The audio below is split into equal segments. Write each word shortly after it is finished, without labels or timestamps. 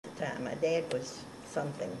time. My dad was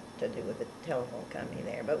something to do with the telephone company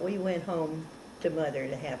there, but we went home to Mother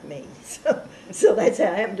to have me. So that's how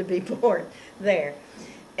I happened to be born there.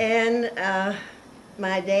 And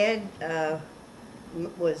my dad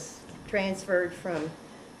was transferred from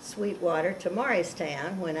Sweetwater to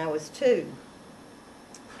Morristown when I was 2.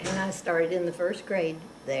 And I started in the 1st grade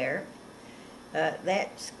there.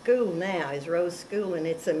 That school now is Rose School, and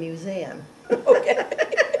it's a museum. Okay.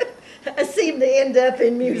 I seem to end up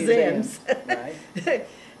in museums. Right.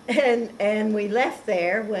 And we left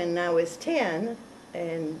there when I was 10,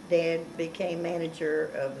 and Dad became manager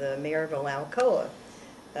of the Maryville-Alcoa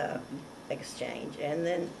exchange.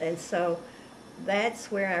 And so that's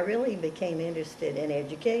where I really became interested in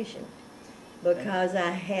education, because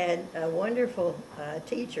I had a wonderful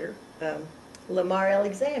teacher, Lamar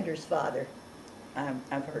Alexander's father.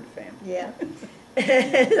 I've heard of him. Yeah.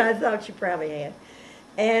 I thought you probably had.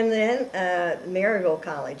 And then Maryville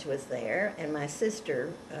College was there, and my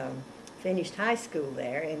sister finished high school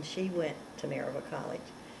there, and she went to Maryville College.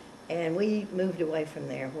 And we moved away from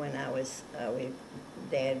there when I was,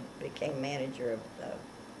 Dad became manager of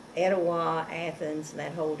Etowah, Athens, and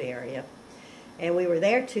that whole area. And we were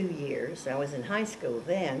there 2 years. I was in high school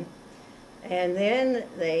then. And then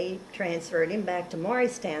they transferred him back to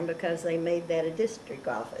Morristown because they made that a district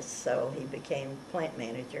office. So he became plant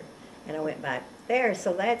manager, and I went back there.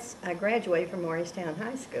 So I graduated from Morristown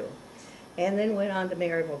High School, and then went on to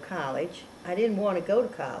Maryville College. I didn't want to go to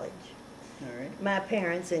college. All right. My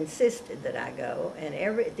parents insisted that I go, and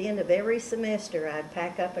at the end of every semester, I'd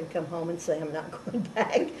pack up and come home and say, I'm not going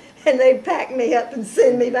back, and they'd pack me up and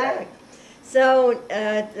send me back. So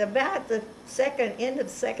about the end of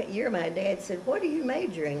the 2nd year, my dad said, what are you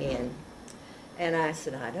majoring in? And I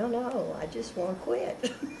said, I don't know, I just want to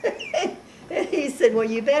quit. And he said, well,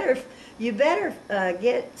 you better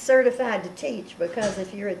get certified to teach, because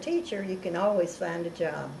if you're a teacher, you can always find a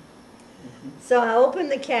job. So I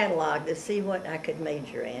opened the catalog to see what I could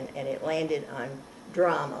major in, and it landed on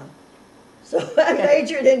drama. So I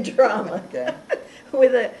majored in drama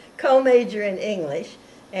with a co-major in English.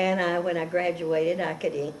 And when I graduated, I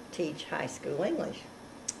could teach high school English.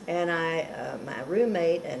 And my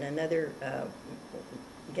roommate and another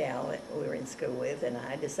gal that we were in school with, and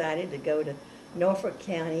I decided to go to Norfolk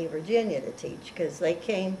County, Virginia to teach, because they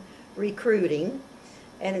came recruiting.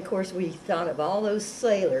 And of course, we thought of all those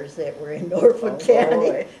sailors that were in Norfolk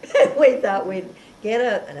County. And we thought we'd get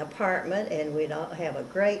an apartment and we'd all have a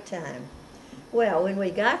great time. Well, when we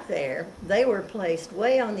got there, they were placed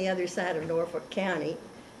way on the other side of Norfolk County,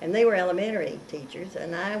 and they were elementary teachers,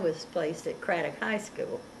 and I was placed at Craddock High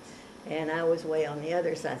School, and I was way on the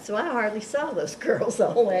other side. So I hardly saw those girls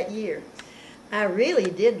all that year. I really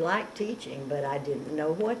did like teaching, but I didn't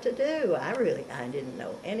know what to do. I didn't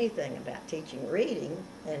know anything about teaching reading,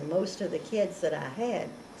 and most of the kids that I had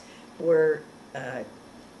were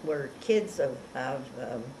kids of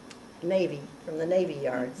Navy, from the Navy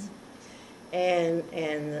Yards. And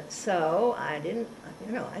so I didn't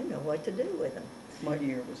know what to do with them. What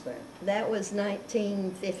year was that? That was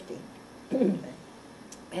 1950.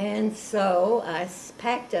 And so I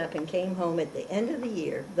packed up and came home at the end of the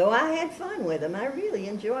year. Though I had fun with them, I really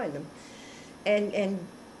enjoyed them. And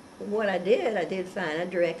what I did fine. I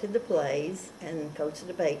directed the plays and coached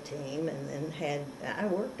the debate team, and then I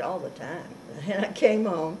worked all the time. And I came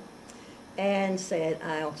home and said,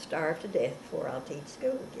 I'll starve to death before I'll teach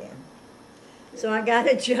school again. So I got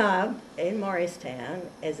a job in Morristown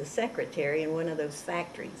as a secretary in one of those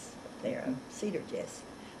factories there, Cedar Jess.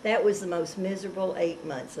 That was the most miserable 8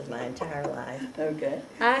 months of my entire life. Okay.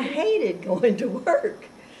 I hated going to work.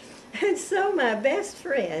 And so my best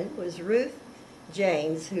friend was Ruth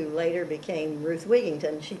James, who later became Ruth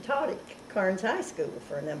Wigington. She taught at Carnes High School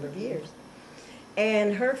for a number of years.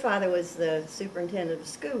 And her father was the superintendent of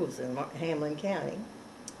schools in Hamlin County.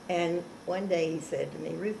 And one day he said to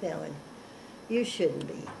me, Ruth Ellen, you shouldn't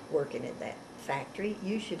be working at that factory.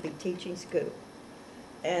 You should be teaching school.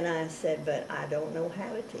 And I said, but I don't know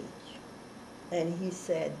how to teach. And he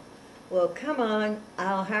said, well, come on,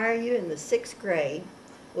 I'll hire you in the 6th grade.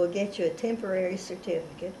 We'll get you a temporary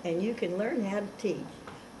certificate, and you can learn how to teach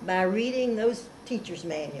by reading those teacher's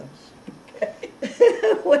manuals.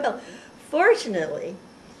 Well, fortunately,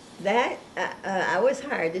 I was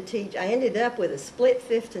hired to teach. I ended up with a split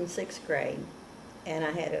 5th and 6th grade, and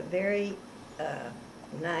I had a very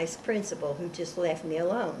nice principal who just left me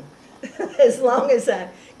alone. As long as I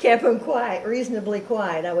kept them quiet, reasonably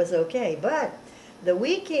quiet, I was okay. But the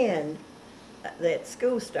weekend that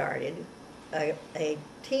school started, a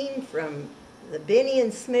team from the Benny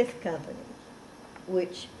and Smith Company,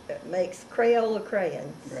 which makes Crayola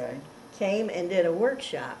crayons, right, came and did a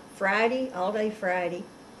workshop Friday, all day Friday.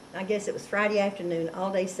 I guess it was Friday afternoon,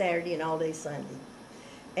 all day Saturday, and all day Sunday.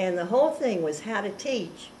 And the whole thing was how to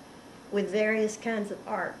teach with various kinds of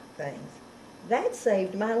art things. That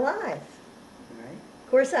saved my life. Right.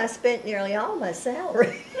 Of course, I spent nearly all my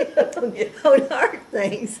salary on art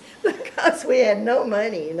things because we had no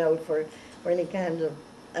money, for any kind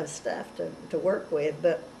of stuff to work with.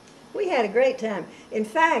 But we had a great time. In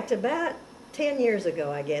fact, about 10 years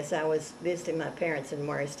ago, I guess, I was visiting my parents in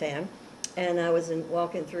Morristown, and I was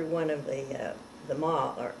walking through one of the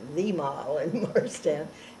mall in Morristown,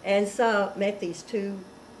 and met these two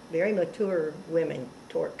very mature women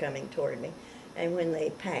coming toward me. And when they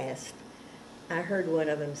passed, I heard one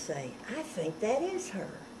of them say, "I think that is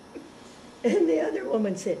her." And the other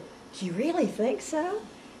woman said, "Do you really think so?"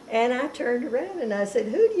 And I turned around and I said,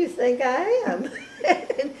 "Who do you think I am?"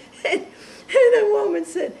 and the woman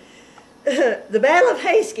said, "The Battle of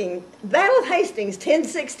Hastings,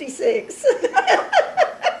 1066.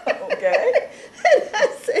 Okay. And I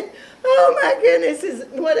said, "Oh my goodness,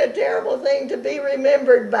 what a terrible thing to be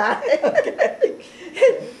remembered by." Okay.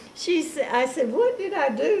 I said, "What did I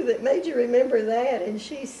do that made you remember that?" And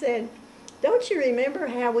she said, "Don't you remember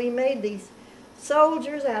how we made these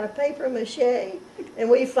soldiers out of paper mache and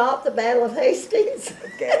we fought the Battle of Hastings?"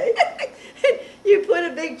 Okay. You put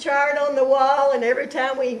a big chart on the wall, and every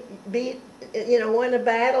time we won a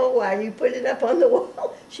battle, you put it up on the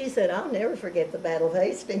wall. She said, "I'll never forget the Battle of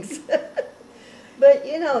Hastings." But,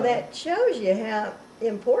 that shows you how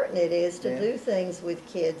important it is to do things with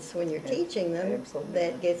kids when you're teaching them. Absolutely.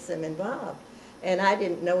 That gets them involved. And I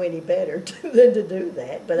didn't know any better than to do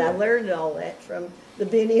that, but I learned all that from the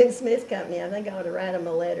Benny and Smith Company. I think I ought to write them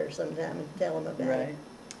a letter sometime and tell them about it.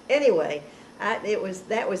 Anyway, that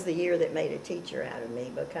was the year that made a teacher out of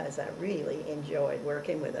me, because I really enjoyed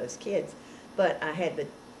working with those kids. But I had the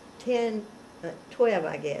 12,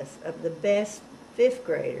 I guess, of the best fifth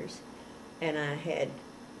graders, and I had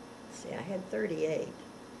 38.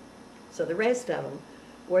 So the rest of them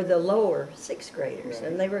were the lower sixth graders, Right.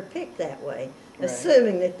 and they were picked that way, Right.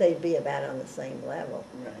 assuming that they'd be about on the same level.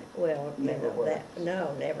 Right. Well, Never works.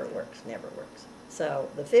 never works. So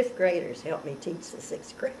the fifth graders helped me teach the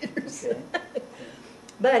sixth graders. Okay.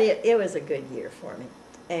 But it was a good year for me.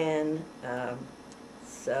 And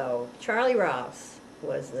so Charlie Ross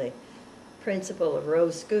was the principal of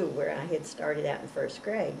Rose School, where I had started out in first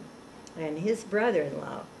grade. And his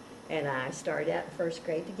brother-in-law and I started out in first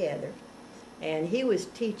grade together. And he was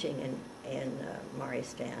teaching in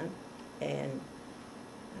Morristown. And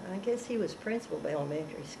I guess he was principal of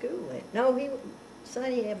elementary school.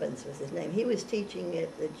 Sonny Evans was his name. He was teaching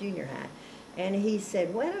at the junior high. And he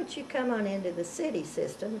said, "Why don't you come on into the city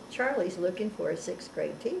system? Charlie's looking for a sixth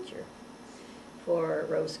grade teacher for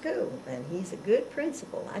Rose School, and he's a good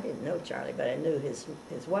principal." I didn't know Charlie, but I knew his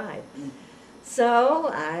wife. So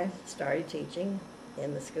I started teaching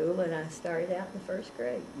in the school, and I started out in the first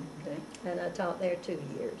grade. Okay. And I taught there 2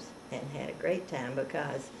 years and had a great time,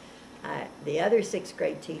 because the other sixth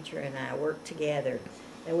grade teacher and I worked together,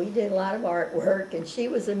 and we did a lot of artwork, and she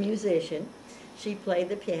was a musician. She played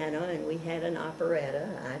the piano, and we had an operetta.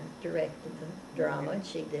 I directed the drama, and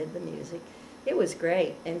she did the music. It was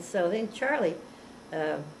great. And so then Charlie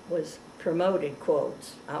was promoted,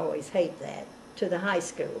 quotes, I always hate that, to the high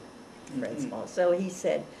school principal. So he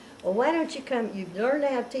said, "Well, why don't you come, you've learned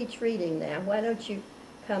how to teach reading now, why don't you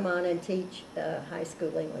come on and teach high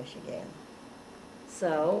school English again?"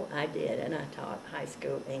 So I did, and I taught high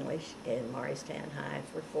school English in Morristown High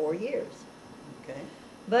for 4 years. Okay.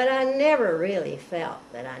 But I never really felt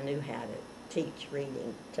that I knew how to teach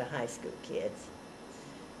reading to high school kids.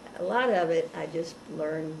 A lot of it I just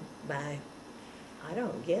learned by,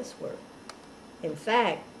 guesswork. In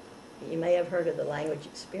fact, you may have heard of the language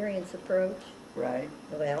experience approach. Right.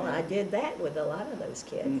 Well, I did that with a lot of those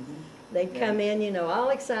kids. Mm-hmm. They'd come in, all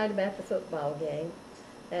excited about the football game,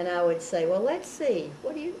 and I would say, "Well, let's see,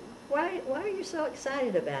 why are you so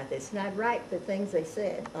excited about this?" And I'd write the things they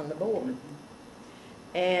said on the board.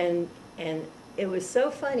 And it was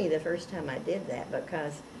so funny the first time I did that,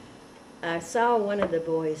 because I saw one of the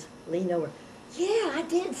boys lean over, "Yeah, I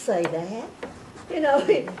did say that."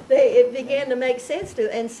 It began to make sense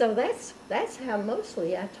to, and so that's how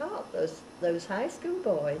mostly I taught those high school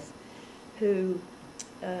boys who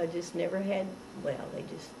just never had,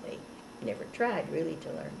 they never tried really to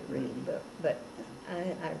learn to read, but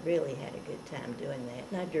I really had a good time doing that,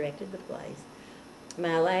 and I directed the plays.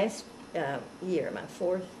 My last year, my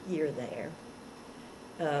 4th year there,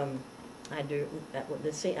 I did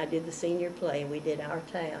the senior play, and we did Our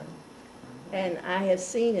Town. And I have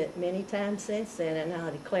seen it many times since then, and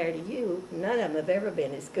I'll declare to you, none of them have ever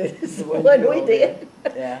been as good as the The one you we all did.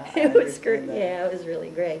 Yeah, I It was great. understand that. Yeah, it was really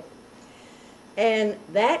great. And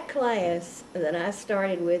that class that I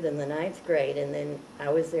started with in the 9th grade, and then I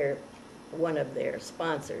was one of their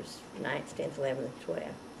sponsors, 9th, 10th, 11th, and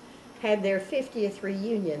 12th, had their 50th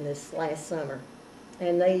reunion this last summer,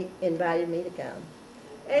 and they invited me to come.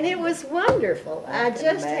 And it was wonderful. I I can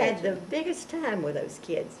just had the imagine. biggest time with those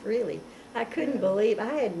kids, really. I couldn't Yeah. believe,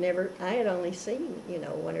 I had only seen,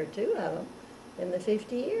 one or two of them in the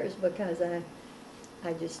 50 years because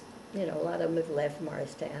I just, a lot of them have left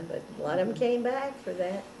Morristown, but a lot of them came back for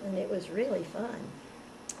that, and it was really fun.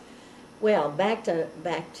 Well, back to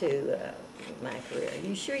my career.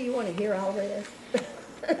 You sure you want to hear all this?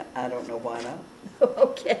 I don't know why not.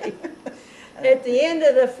 Okay. At the end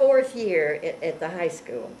of the 4th year at the high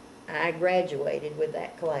school, I graduated with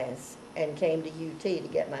that class and came to UT to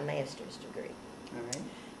get my master's degree. All right.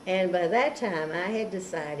 And by that time, I had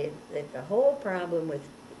decided that the whole problem with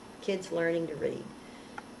kids learning to read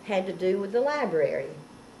had to do with the library.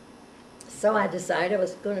 So I decided I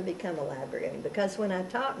was going to become a librarian because when I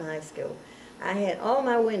taught in high school, I had all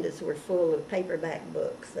my windows were full of paperback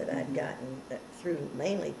books that I'd gotten through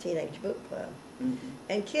mainly Teenage Book Club. Mhm.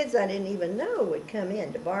 And kids I didn't even know would come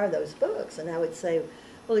in to borrow those books, and I would say,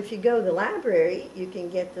 well, if you go to the library, you can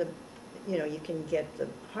get the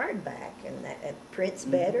hardback, and that prints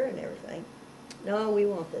better and everything. No, we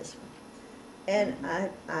want this one. And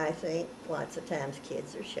I think lots of times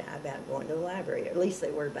kids are shy about going to the library, or at least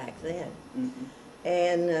they were back then. Mhm.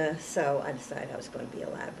 And so I decided I was going to be a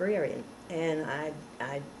librarian. And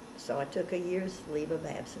so I took a year's leave of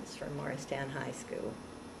absence from Morristown High School.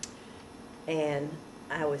 And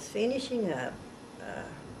I was finishing up,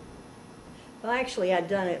 well, actually, I'd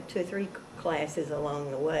done 2 or 3 classes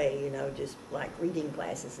along the way, just like reading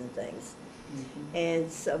classes and things. Mhm.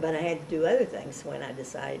 And so, but I had to do other things when I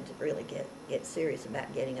decided to really get serious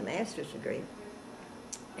about getting a master's degree.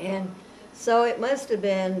 And so it must have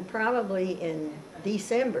been probably in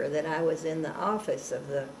December that I was in the office of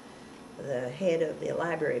the head of the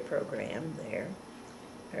library program there,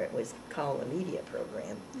 or it was called the media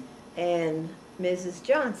program, and Mrs.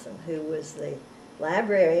 Johnson, who was the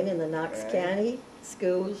librarian in the Knox Right. County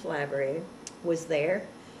Schools Library, was there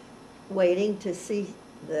waiting to see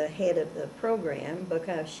the head of the program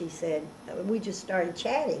because she said, we just started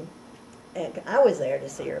chatting, and I was there to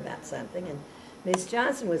see her about something, and Miss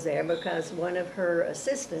Johnson was there because one of her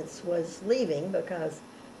assistants was leaving because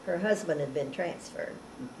her husband had been transferred.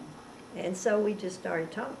 And so we just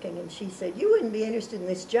started talking, and she said, you wouldn't be interested in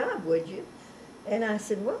this job, would you? And I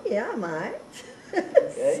said, well, yeah, I might.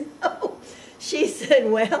 Okay. So she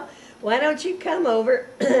said, well, why don't you come over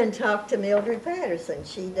and talk to Mildred Patterson?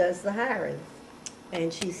 She does the hiring.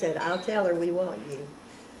 And she said, I'll tell her we want you.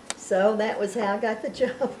 So that was how I got the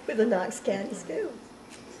job with the Knox County Schools.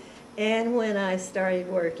 And when I started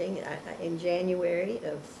working in January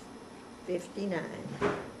of '59,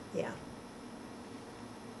 yeah,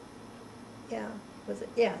 was it?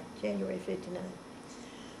 Yeah, January '59.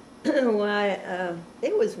 Why,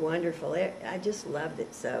 it was wonderful. I just loved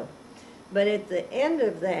it so. But at the end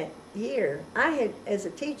of that year, as a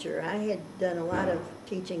teacher, I had done a lot of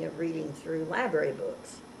teaching of reading through library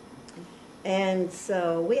books. And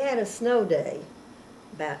so we had a snow day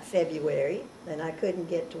about February, and I couldn't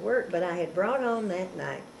get to work, but I had brought home that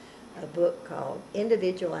night a book called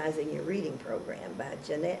Individualizing Your Reading Program by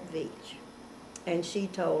Jeanette Veach. And she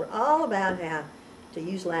told all about how to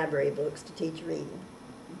use library books to teach reading.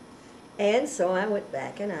 And so I went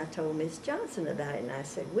back and I told Miss Johnson about it, and I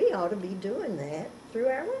said, we ought to be doing that through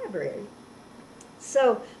our library.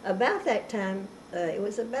 So about that time, it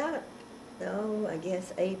was about, I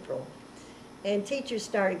guess April, and teachers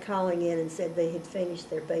started calling in and said they had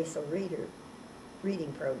finished their Basel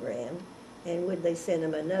reading program, and would they send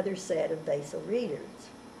them another set of Basel readers,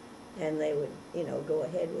 and they would, go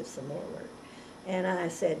ahead with some more work. And I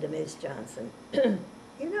said to Miss Johnson,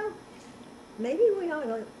 maybe we ought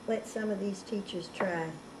to let some of these teachers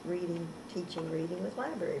try teaching reading with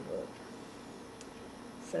library books.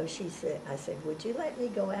 So I said, would you let me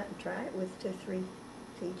go out and try it with 2 or 3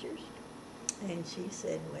 teachers? And she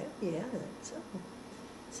said, well, yeah, that's so.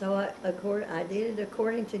 So I did it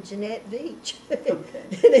according to Jeanette Veach,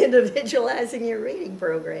 in Individualizing Your Reading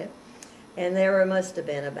Program. And there must have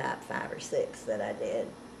been about 5 or 6 that I did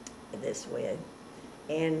this with.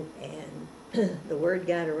 And the word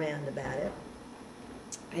got around about it.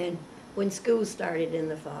 And when school started in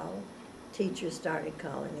the fall, teachers started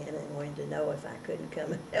calling in and wanted to know if I couldn't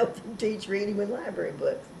come and help them teach reading with library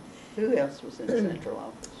books. Who else was in central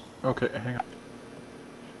office? Okay, hang on.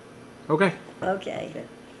 Okay. Okay.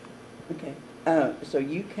 Okay. So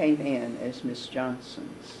you came in as Miss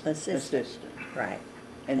Johnson's Assistant. assistant. Right.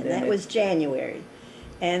 And And then that it- was January.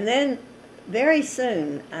 And then very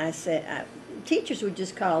soon I said, teachers would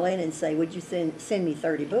just call in and say, would you send me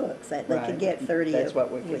 30 books? That they Right. could get 30 That's a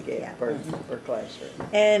what we week, could yeah. get per classroom.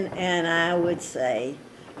 And I would say,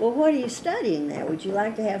 well, what are you studying now? Would you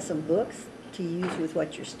like to have some books to use with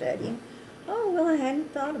what you're studying? Oh, well, I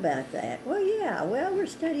hadn't thought about that. Well, yeah, well, we're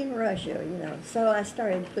studying Russia, you know. So I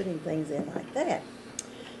started putting things in like that.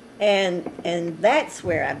 And that's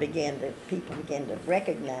where people began to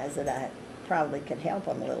recognize that I probably could help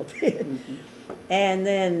them a little bit. Mhm. And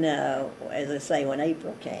then, as I say, when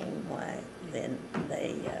April came, why, then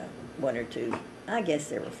they, one or two, I guess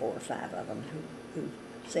there were 4 or 5 of them who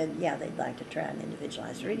said, yeah, they'd like to try an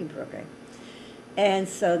individualized reading program. And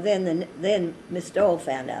so then Miss Dole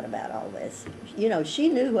found out about all this. You know, she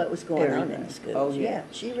knew what was going on in Everything. the schools. Oh, yeah. Yeah,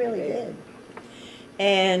 she really Yeah. did.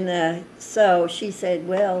 And so she said,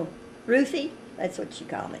 well, Ruthie, that's what she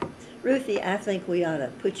called me. Ruthie, I think we ought to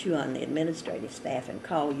put you on the administrative staff and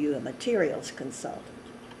call you a materials consultant.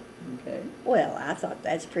 Okay. Well, I thought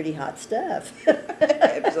that's pretty hot stuff.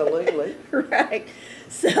 Absolutely. Right.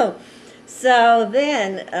 So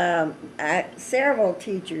then several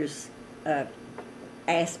teachers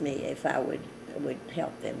asked me if I would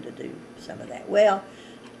help them to do some of that. Well,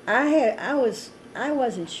 I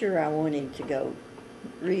wasn't sure I wanted to go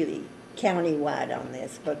really county-wide on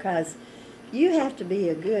this, because you have to be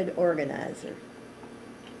a good organizer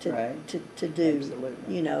Right. to do,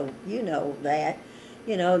 Absolutely. you know that.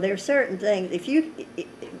 You know, there are certain things, a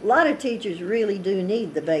lot of teachers really do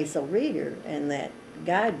need the basal reader and that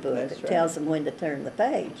guidebook That's that right. tells them when to turn the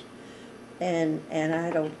page. And I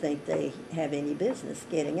don't think they have any business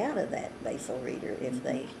getting out of that basal reader if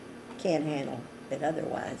they can't handle it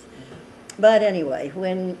otherwise. But anyway,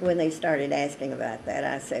 when they started asking about that,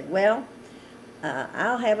 I said, well,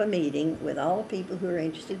 I'll have a meeting with all the people who are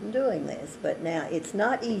interested in doing this. But now, it's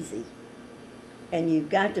not easy. And you've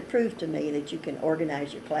got to prove to me that you can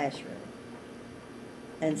organize your classroom.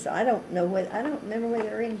 And so I don't remember whether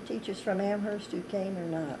there were any teachers from Amherst who came or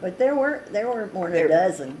not. But there were more than a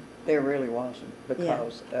dozen. There really wasn't,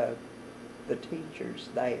 because the teachers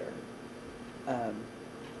there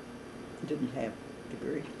didn't have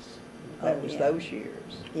degrees. That Oh, was yeah. those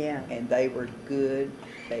years. Yeah. And they were good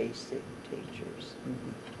basic teachers.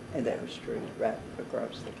 And that was true right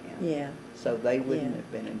across the county. Yeah. So they wouldn't Yeah.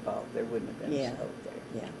 have been involved. There wouldn't have been Yeah. a soul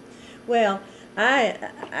there. Yeah. Well,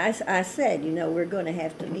 I said, you know, we're going to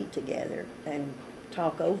have to meet together and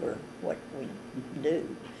talk over what we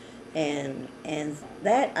do. And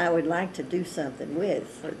that I would like to do something with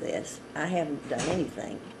for this. I haven't done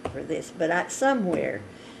anything for this, but somewhere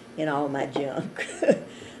in all my junk,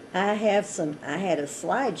 I had a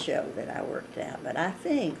slideshow that I worked out, but I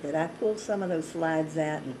think that I pulled some of those slides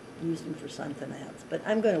out and used them for something else. But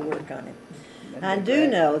I'm going to work on it. That'd I be do great.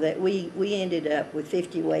 know that we ended up with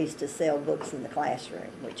 50 ways to sell books in the classroom,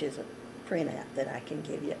 which is a printout that I can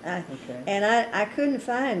give you. Okay. And I couldn't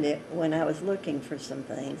find it when I was looking for some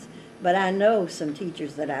things, but I know some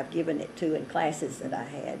teachers that I've given it to in classes that I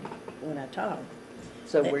had when I taught.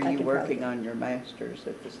 So I were can you probably- working on your master's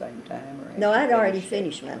at the same time, or? had No, you I'd already it?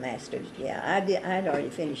 finished my master's. Yeah, I'd already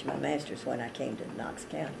finished my master's when I came to Knox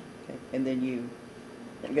County. Okay. And then you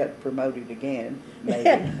got promoted again,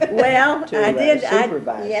 maybe. Well, to I did.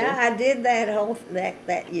 supervisor. I did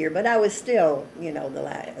that year, but I was still, you know, the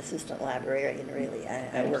assistant librarian. Really,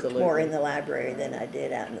 I worked more Absolutely. in the library than I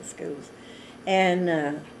did out in the schools.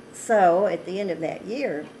 And so, at the end of that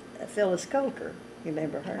year, Phyllis Coker, you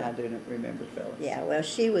remember her? I didn't remember Phyllis. Yeah, well,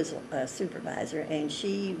 she was a supervisor, and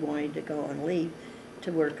she wanted to go on leave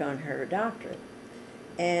to work on her doctorate.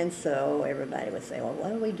 And so everybody would say, well, what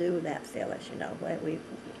do we do without Phyllis? You know,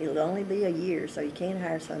 it'll only be a year, so you can't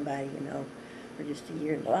hire somebody, you know, for just a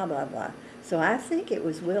year, and blah, blah, blah. So I think it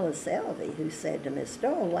was Willa Selvey who said to Miss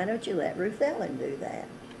Stoll, why don't you let Ruth Ellen do that?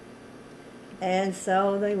 And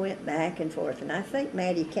so they went back and forth, and I think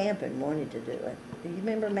Maddie Campen wanted to do it. Do you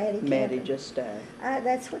remember Maddie Campen? Maddie just died.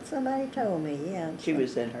 That's what somebody told me, yeah. She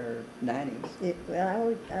was in her 90s.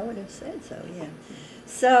 Well, I would have said so, yeah.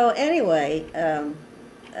 So anyway,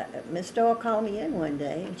 Miss Doyle called me in one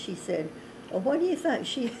day, and she said, well, what do you think?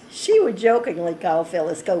 She would jokingly call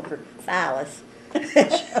Phyllis Coker Phyllis.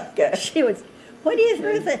 Okay. She was, what do you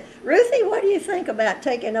think, Ruthie, what do you think about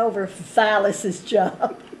taking over Phyllis's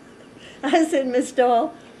job? I said, Miss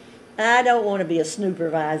Doyle, I don't want to be a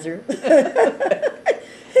snoopervisor.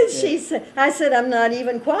 She said, I said, I'm not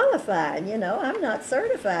even qualified, you know, I'm not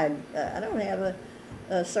certified. I don't have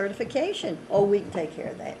a certification. Oh, we can take care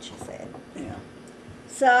of that, she said. Yeah.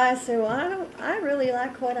 So I said, well, I really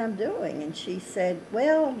like what I'm doing. And she said,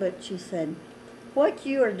 well, but she said, what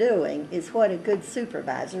you are doing is what a good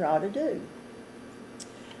supervisor ought to do.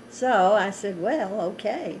 So I said, well,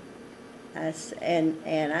 okay.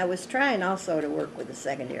 And I was trying also to work with the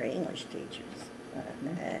secondary English teachers.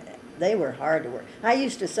 They were hard to work. I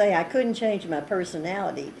used to say I couldn't change my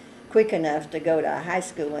personality quick enough to go to a high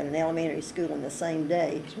school and an elementary school in the same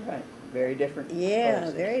day. That's right. Very different. Yeah,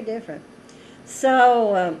 places. very different.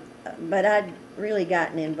 So, but I'd really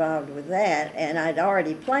gotten involved with that, and I'd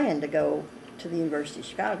already planned to go to the University of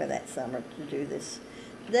Chicago that summer to do this.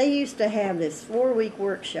 They used to have this 4-week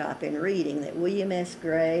workshop in reading that William S.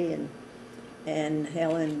 Gray and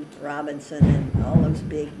Helen Robinson and all those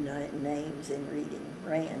big names in reading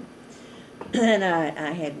ran. And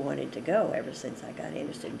I had wanted to go ever since I got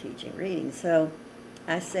interested in teaching reading. So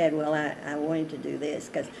I said, well, I wanted to do this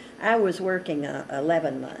because I was working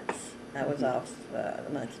 11 months. I was off the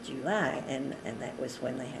month of July, and that was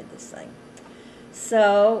when they had this thing.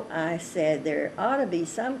 So I said there ought to be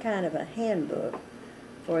some kind of a handbook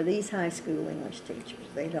for these high school English teachers.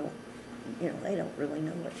 They don't really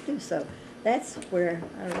know what to do. So that's where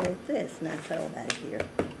I wrote this, and I tell about it here.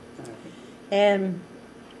 And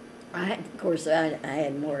of course, I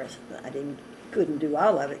had more. Couldn't do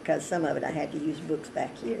all of it because some of it I had to use books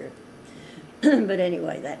back here. But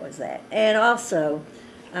anyway, that was that. And also,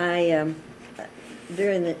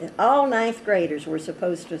 all ninth graders were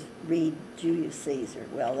supposed to read Julius Caesar.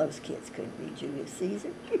 Well, those kids couldn't read Julius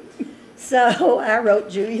Caesar. So I wrote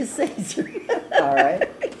Julius Caesar. All right.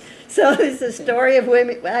 So it's a story of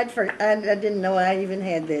women. I didn't know I even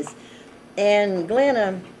had this. And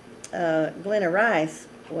Glenna Rice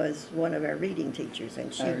was one of our reading teachers,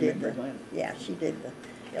 and she did she did the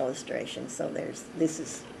illustration. So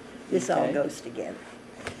this all Okay. goes together.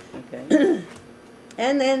 Okay.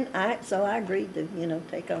 And then I agreed to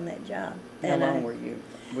take on that job. How And long were you?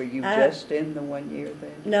 Were you just in the 1 year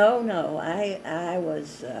then? No, I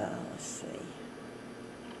was. Let's see.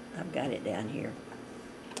 I've got it down here.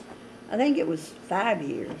 I think it was 5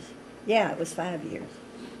 years. Yeah, it was 5 years.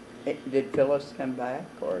 Did Phyllis come back,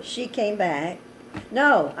 or? She came back.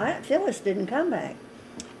 No, Phyllis didn't come back.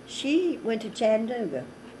 She went to Chattanooga.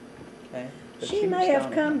 Okay. But She was may have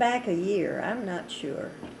gone come a- back a year. I'm not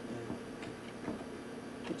sure.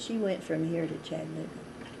 But she went from here to Chattanooga.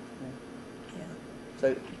 Yeah.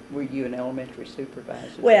 So, were you an elementary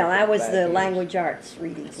supervisor? Well, there I for was 5 the years? language arts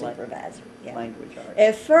reading supervisor. Yeah. Language arts.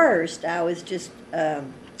 At first, I was just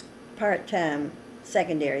part-time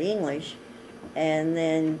secondary English, and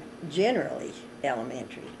then generally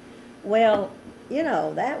elementary. Well,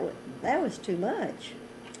 that was too much.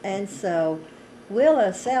 And so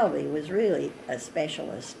Willa Selby was really a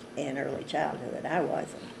specialist in early childhood. I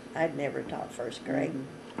wasn't. I'd never taught first grade,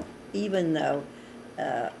 even though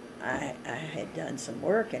I had done some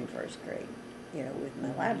work in first grade, with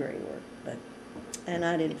my library work, and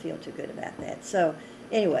I didn't feel too good about that. So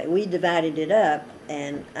anyway, we divided it up,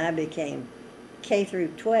 and I became K through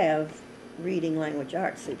 12 reading language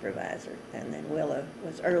arts supervisor, and then Willa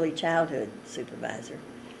was early childhood supervisor.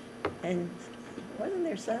 And wasn't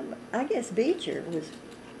there some? I guess Beecher was.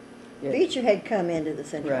 Yes. Beecher had come into the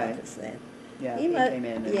central Right. office then. Yeah, he came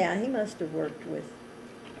in. And Yeah, he must have worked with.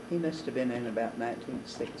 He must have been in about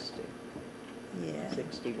 1960, Yeah.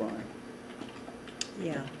 61.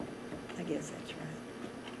 Yeah, I guess that's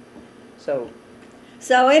right.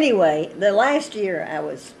 So, anyway, the last year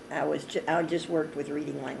I just worked with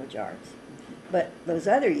reading language arts, but those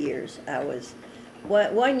other years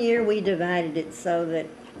one year we divided it so that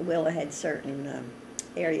Willa had certain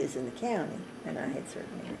areas in the county, and I had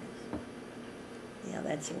certain areas. Yeah,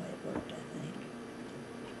 that's the way it worked, I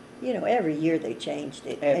think. Every year they changed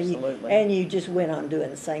it. Absolutely. And you just went on doing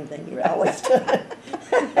the same thing you'd Right. always done.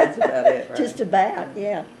 That's about it, right? Just about,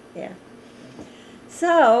 yeah.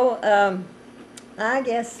 So, I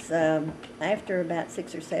guess after about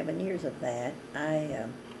 6 or 7 years of that, I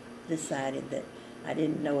decided that I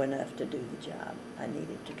didn't know enough to do the job. I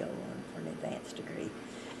needed to go on for an advanced degree.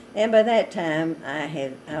 And by that time,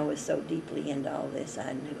 I was so deeply into all this,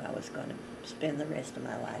 I knew I was going to spend the rest of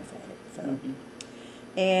my life at it. So, Mhm.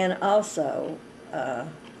 And also,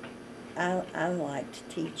 I liked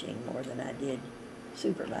teaching more than I did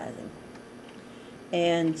supervising.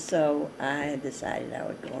 And so I decided I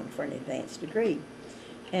would go on for an advanced degree.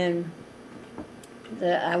 And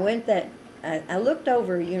I looked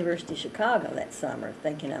over University of Chicago that summer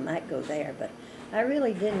thinking I might go there, but I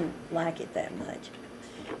really didn't like it that much.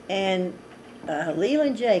 And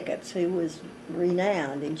Leland Jacobs, who was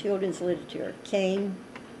renowned in children's literature, came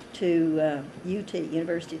to UT,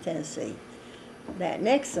 University of Tennessee, that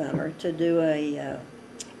next summer to do a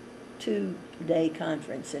 2-day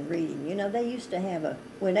conference in reading. You know, they used to have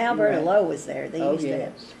when Alberta Right. Lowe was there, they Oh, used to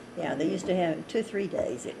yes. have, they used to have 2-3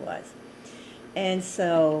 days it was. And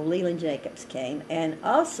so Leland Jacobs came, and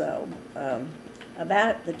also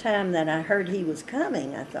about the time that I heard he was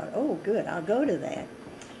coming, I thought, oh, good, I'll go to that.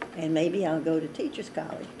 And maybe I'll go to Teachers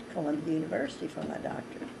College, Columbia University for my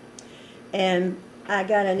doctorate. And I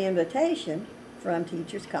got an invitation from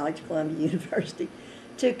Teachers College, Columbia University,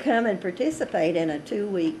 to come and participate in a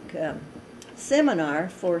 2-week seminar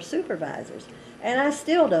for supervisors. And I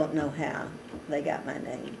still don't know how they got my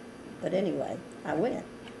name. But anyway, I went.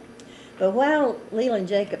 But while Leland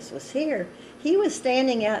Jacobs was here, he was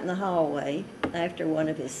standing out in the hallway after one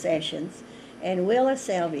of his sessions, and Willa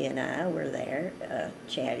Selby and I were there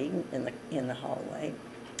chatting in the hallway.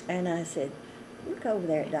 And I said, look over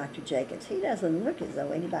there at Dr. Jacobs. He doesn't look as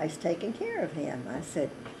though anybody's taking care of him. I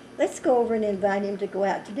said, let's go over and invite him to go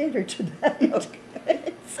out to dinner tonight.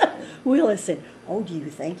 Okay. So Willa said, oh, do you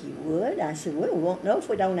think he would? I said, well, we won't know if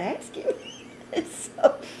we don't ask him.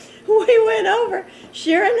 So we went over.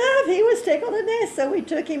 Sure enough, he was tickled to death. So we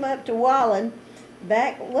took him up to Wallen.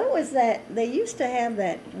 What was that? They used to have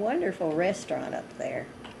that wonderful restaurant up there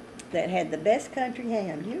that had the best country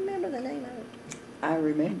ham. Do you remember the name of it? I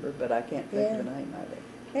remember, but I can't think Yeah. of the name of it.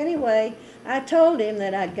 Anyway, I told him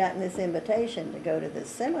that I'd gotten this invitation to go to this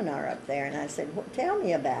seminar up there, and I said, well, tell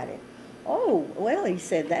me about it. Oh, well, he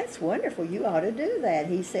said, that's wonderful. You ought to do that.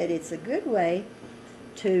 He said, it's a good way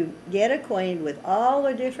to get acquainted with all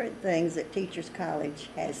the different things that Teachers College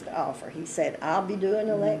has to offer. He said, I'll be doing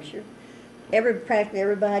a lecture. Practically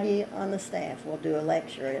everybody on the staff will do a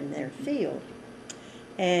lecture in their field.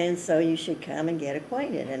 And so you should come and get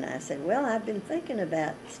acquainted. And I said, well, I've been thinking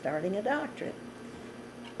about starting a doctorate.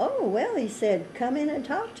 Oh, well, he said, come in and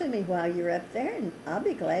talk to me while you're up there, and I'll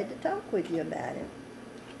be glad to talk with you about it.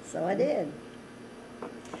 So I did.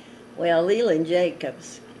 Well, Leland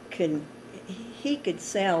Jacobs could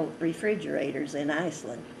sell refrigerators in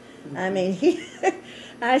Iceland. I mean,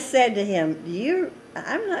 I said to him,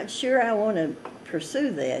 I'm not sure I want to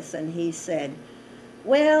pursue this. And he said,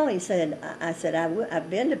 well, I said, I've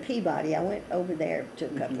been to Peabody. I went over there to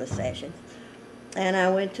a couple of sessions. And I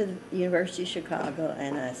went to the University of Chicago,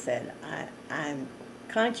 and I said, I'm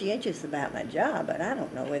conscientious about my job, but I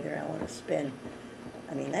don't know whether I want to spend,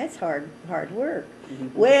 that's hard work.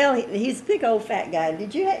 Mm-hmm. Well, he's a big old fat guy. You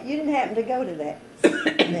didn't happen to go to that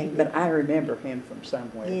thing? But I remember him from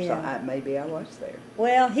somewhere, so Yeah. maybe I was there.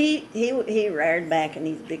 Well, he reared back, and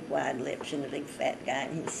he's big wide lips and a big fat guy,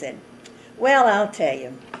 and he said, well, I'll tell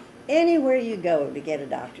you, anywhere you go to get a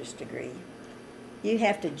doctor's degree, you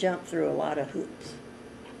have to jump through a lot of hoops.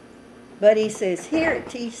 But he says, here at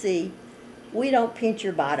TC, we don't pinch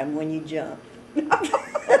your bottom when you jump.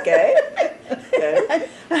 Okay. Okay.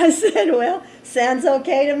 I said, well, sounds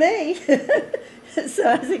okay to me. So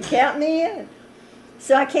I said, count me in.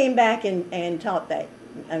 So I came back and taught that,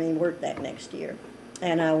 worked that next year.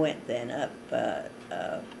 And I went then up,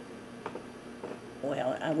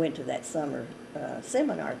 I went to that summer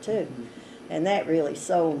seminar too. Mm-hmm. And that really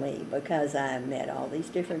sold me because I met all these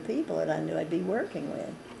different people that I knew I'd be working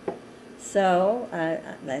with. So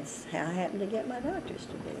that's how I happened to get my doctor's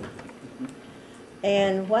degree. Mm-hmm.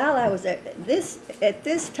 And while I was at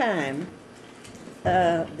this time,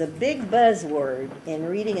 the big buzzword in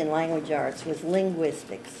reading and language arts was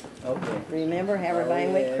linguistics. Okay. Remember how everybody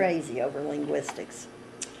yeah. went crazy over linguistics.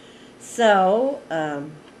 So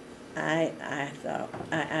I thought,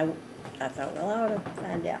 well, I ought to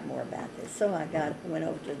find out more about this. So I went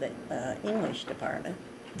over to the English department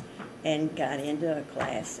and got into a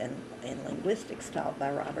class in linguistics taught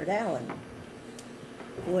by Robert Allen.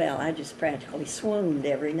 Well, I just practically swooned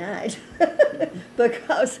every night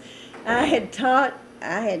because I had taught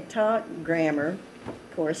grammar,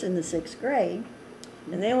 of course, in the 6th grade.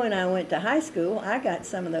 And then when I went to high school, I got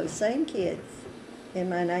some of those same kids in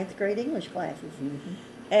my 9th grade English classes. Mm-hmm.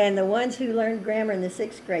 And the ones who learned grammar in the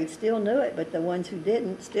 6th grade still knew it, but the ones who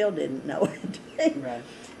didn't still didn't know it. Right.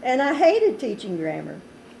 And I hated teaching grammar.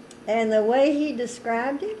 And the way he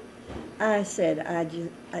described it, I said,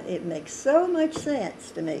 it makes so much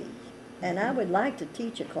sense to me. And I would like to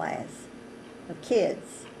teach a class of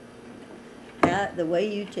kids the way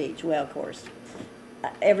you teach. Well, of course,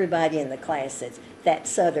 everybody in the class says, that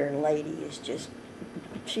Southern lady is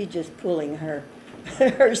she's just pulling her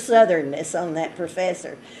Southernness on that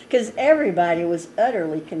professor, because everybody was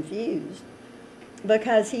utterly confused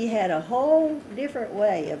because he had a whole different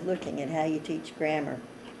way of looking at how you teach grammar.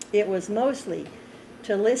 It was mostly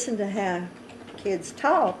to listen to how kids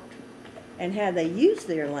talked and how they used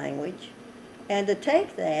their language, and to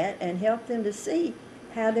take that and help them to see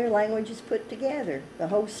how their language is put together, the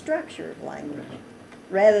whole structure of language,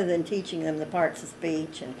 rather than teaching them the parts of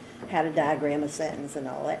speech and how to diagram a sentence and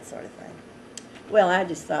all that sort of thing. Well, I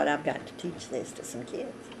just thought I've got to teach this to some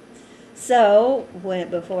kids. So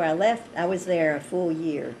before I left, I was there a full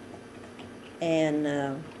year, and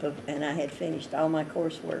I had finished all my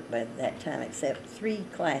coursework by that time, except 3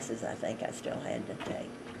 classes I think I still had to take,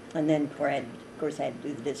 and then of course I had to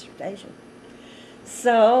do the dissertation.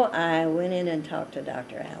 So I went in and talked to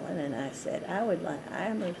Dr. Allen, and I said,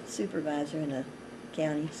 I'm a supervisor in a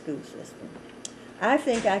county school system. I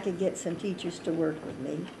think I could get some teachers to work with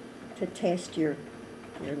me to test your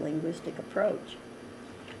linguistic approach.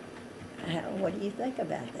 What do you think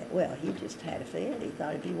about that? Well, he just had a fit. He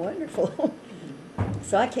thought it'd be wonderful.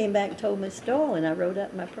 So I came back and told Miss Stoll, and I wrote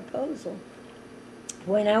up my proposal.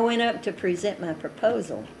 When I went up to present my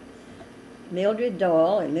proposal, Mildred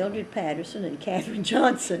Doyle and Mildred Patterson and Katherine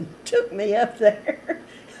Johnson took me up there.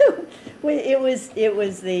 It was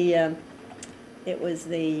the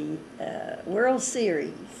World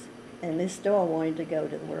Series, and Miss Doyle wanted to go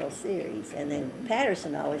to the World Series, and then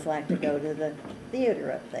Patterson always liked to go to the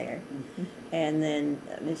theater up there, and then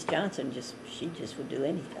Miss Johnson she just would do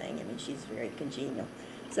anything. I mean, she's very congenial.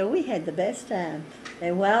 So we had the best time,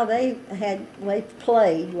 and while they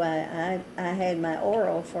played, while I had my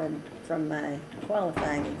oral from my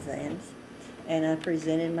qualifying exams, and I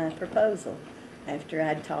presented my proposal after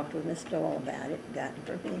I'd talked with Miss Doyle about it, gotten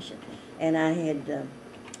permission, and I had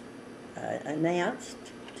announced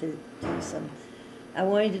to do I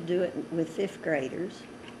wanted to do it with 5th graders,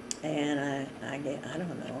 and I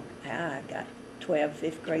don't know how I got 12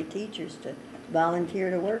 5th grade teachers to volunteer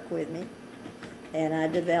to work with me. And I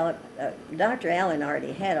developed, Dr. Allen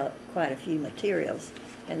already had quite a few materials,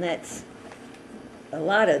 and a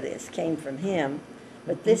lot of this came from him,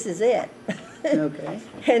 but this is it. Okay.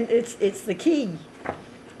 And it's the key.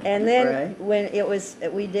 And then Right. when it was,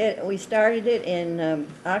 we started it in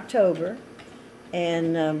October,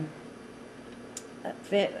 and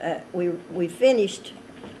we finished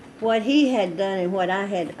what he had done and what I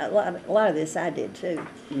had. A lot of this I did too.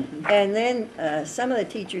 And then some of the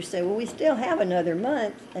teachers said, well, we still have another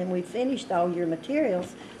month, and we finished all your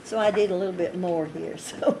materials, so I did a little bit more here.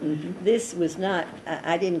 So this was not,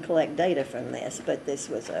 I didn't collect data from this, but this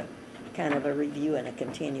was a kind of a review and a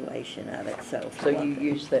continuation of it. So you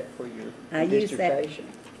used that for your dissertation?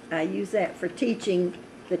 I use that for teaching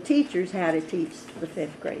the teachers how to teach the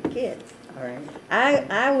 5th grade kids. All right.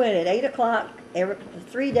 I went at 8 o'clock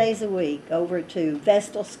 3 days a week over to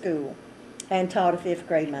Vestal School and taught a 5th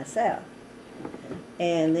grade myself.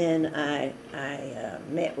 And then I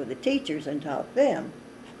met with the teachers and taught them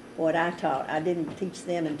what I taught. I didn't teach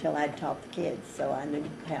them until I'd taught the kids, so I knew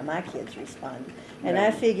how my kids responded. And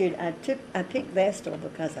I figured I picked Vestal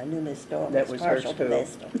because I knew Miss Doyle was partial to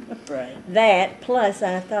Vestal. Right. That, plus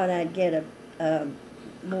I thought I'd get a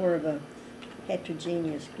more of a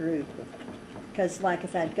heterogeneous group, because like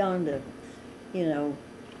if I'd gone to,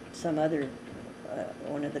 some other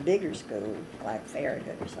one of the bigger schools like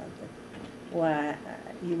Farragut or something, why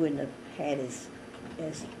you wouldn't have had as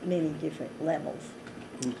many different levels.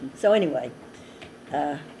 So anyway,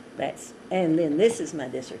 and then this is my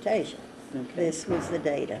dissertation. Okay. This was the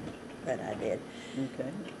data that I did.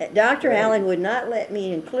 Okay. Dr. Great. Allen would not let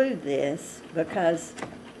me include this because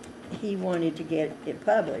he wanted to get it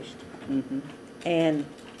published. And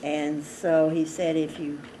so he said, if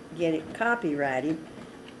you get it copyrighted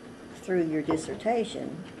through your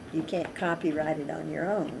dissertation, you can't copyright it on your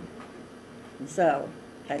own. So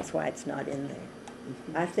that's why it's not in there.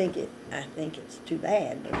 I think it's too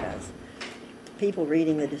bad, because people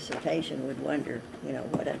reading the dissertation would wonder,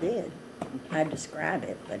 what I did. I describe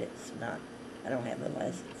it, but it's not, I don't have the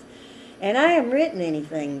lessons. And I haven't written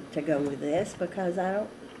anything to go with this, because I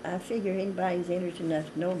figure anybody who's interested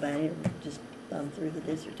enough to know about it will just thumb through the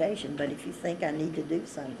dissertation. But if you think I need to do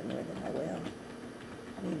something with it, I will.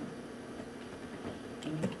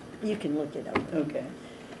 You can look it over. Okay.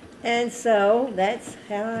 And so that's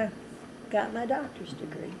how I got my doctor's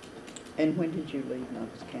degree. And when did you leave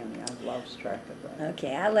Knox County? I've lost track of that.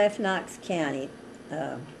 Okay, I left Knox County.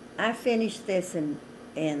 I finished this in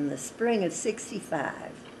the spring of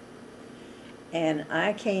 '65. And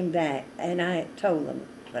I came back, and I told them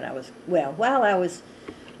that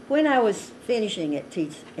when I was finishing at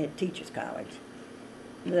Teachers College,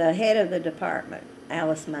 the head of the department,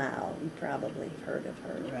 Alice Mile, you probably have heard of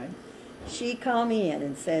her. Right. She called me in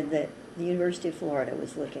and said that the University of Florida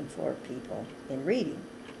was looking for people in reading,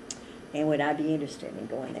 and would I be interested in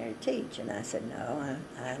going there to teach? And I said, no,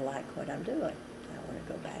 I like what I'm doing. I want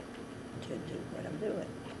to go back to do what I'm doing.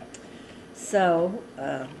 So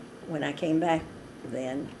when I came back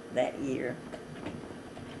then that year.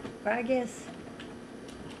 Or I guess,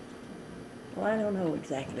 well, I don't know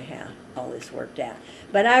exactly how all this worked out.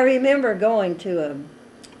 But I remember going to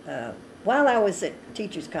while I was at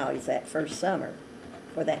Teachers College that first summer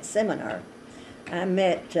for that seminar, I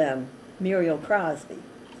met Muriel Crosby.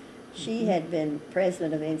 She had been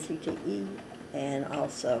president of NCTE and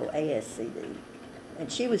also ASCD.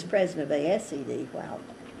 And she was president of ASCD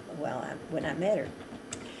when I met her.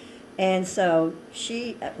 And so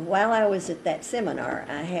while I was at that seminar,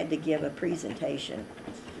 I had to give a presentation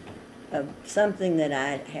of something that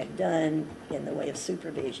I had done in the way of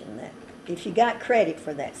supervision. That if you got credit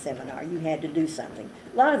for that seminar, you had to do something.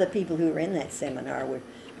 A lot of the people who were in that seminar were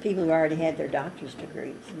people who already had their doctor's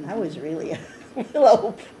degrees. I was really a little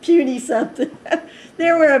old puny something.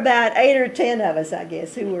 There were about 8 or 10 of us, I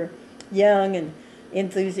guess, who were young and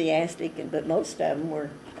enthusiastic, but most of them were,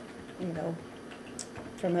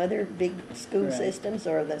 from other big school systems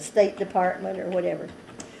or the State Department or whatever.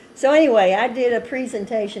 So anyway, I did a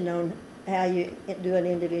presentation on how you do an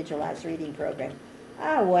individualized reading program.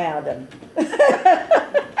 I wowed them.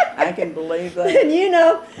 I can believe that.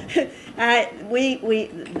 And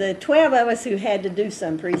the 12 of us who had to do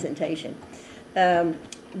some presentation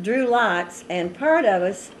drew lots, and part of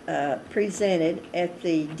us presented at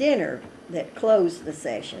the dinner that closed the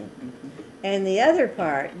session. And the other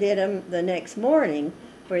part did them the next morning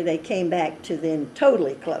where they came back to then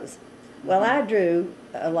totally close. Well, I drew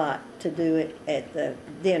a lot to do it at the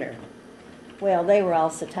dinner. Well, they were all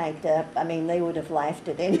so typed up. I mean, they would have laughed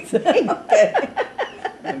at anything.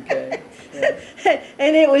 Okay. Yeah.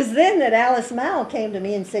 And it was then that Alice Mile came to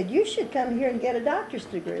me and said, "You should come here and get a doctor's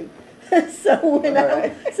degree." So when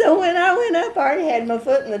I went up, I already had my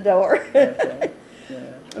foot in the door. Okay. Yeah.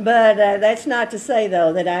 But that's not to say,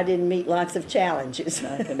 though, that I didn't meet lots of challenges.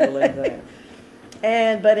 I can believe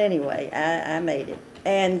that. But anyway, I made it.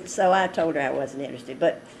 And so I told her I wasn't interested.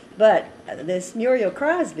 But this Muriel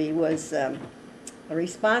Crosby was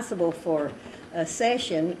responsible for a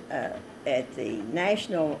session at the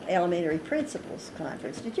National Elementary Principals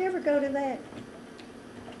Conference. Did you ever go to that?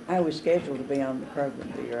 I was scheduled to be on the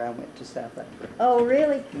program the year I went to South Africa. Oh,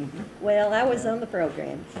 really? Mm-hmm. Well, I was on the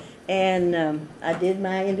program. And I did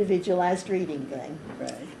my individualized reading thing.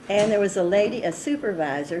 Right. And there was a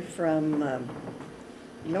supervisor from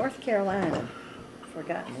North Carolina,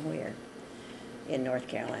 forgotten where in North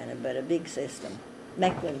Carolina, but a big system,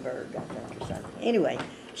 Mecklenburg, I think, or something. Anyway,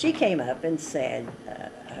 she came up and said,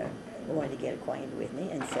 wanted to get acquainted with me,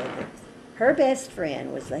 and said that her best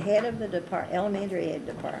friend was the head of the elementary ed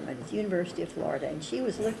department at the University of Florida, and she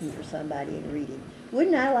was looking for somebody in reading.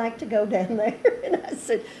 Wouldn't I like to go down there? And I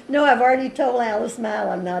said, no, I've already told Alice Mile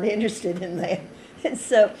I'm not interested in that. And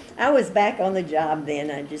so I was back on the job then.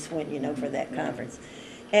 I just went, for that conference.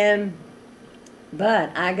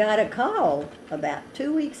 But I got a call about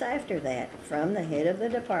 2 weeks after that from the head of the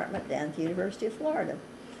department down at the University of Florida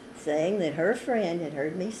saying that her friend had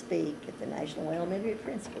heard me speak at the National Elementary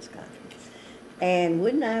Principals Conference. And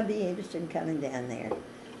wouldn't I be interested in coming down there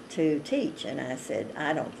to teach? And I said,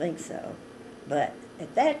 I don't think so. But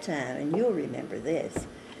at that time, and you'll remember this,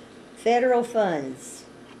 federal funds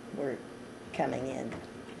were coming in.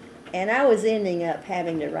 And I was ending up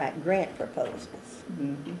having to write grant proposals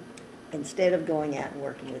instead of going out and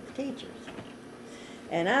working with the teachers.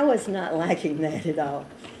 And I was not liking that at all.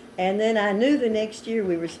 And then I knew the next year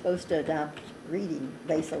we were supposed to adopt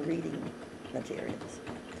basal reading materials.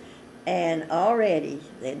 And already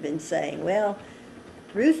they'd been saying, well,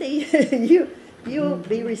 Ruthie, you'll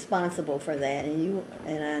be responsible for that.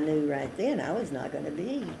 And I knew right then I was not going to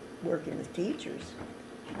be working with teachers.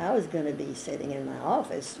 I was going to be sitting in my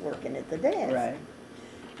office working at the desk. Right.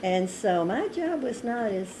 And so my job was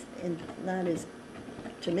not as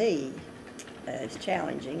to me, as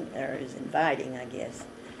challenging or as inviting, I guess,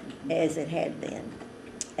 as it had been.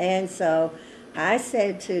 And so I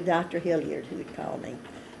said to Dr. Hilliard, who had called me,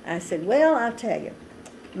 I said, well, I'll tell you,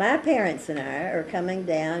 my parents and I are coming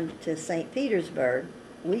down to St. Petersburg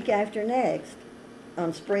week after next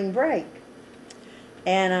on spring break.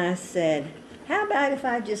 And I said, how about if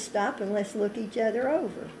I just stop and let's look each other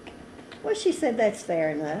over? Well, she said, that's fair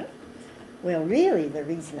enough. Well, really, the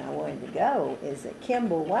reason I wanted to go is that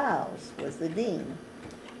Kimball Wiles was the dean.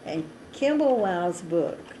 And Kimball Wiles'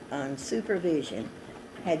 book on supervision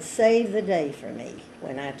had saved the day for me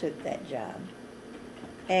when I took that job.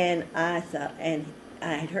 And I thought, and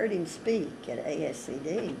I had heard him speak at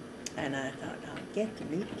ASCD, and I thought, I'll get to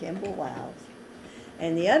meet Kimball Wiles.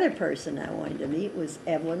 And the other person I wanted to meet was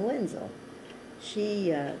Evelyn Wenzel.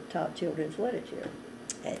 She taught children's literature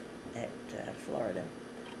at Florida.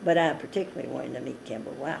 But I particularly wanted to meet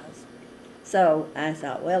Kimball Wiles. So I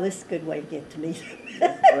thought, well, this is a good way to get to meet him.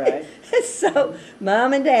 Right. So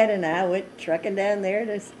Mom and Dad and I went trucking down there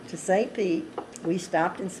to St. Pete. We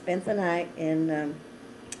stopped and spent the night in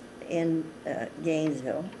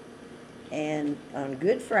Gainesville. And on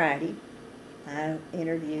Good Friday, I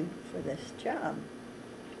interviewed for this job.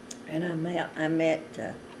 And I met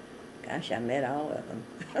all of them.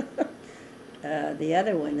 The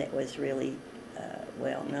other one that was really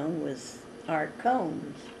well known was Art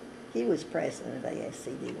Combs. He was president of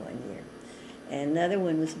ASCD one year. And another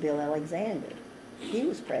one was Bill Alexander. He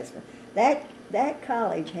was president. That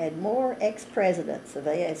college had more ex-presidents of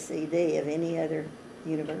ASCD of any other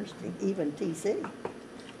university, even TC.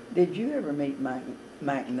 Did you ever meet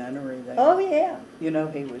Mike Nunnery there? Oh, yeah. You know,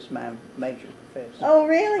 he was my major professor. Oh,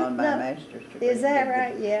 really? On my master's degree. Is that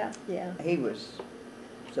right? Yeah, yeah. He was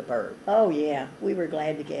superb. Oh, yeah. We were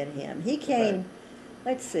glad to get him. He came,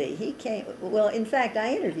 let's see, well, in fact,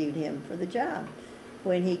 I interviewed him for the job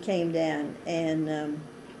when he came down, and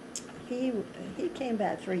he came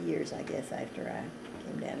about 3 years, I guess, after I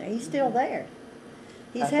came down there. He's still there.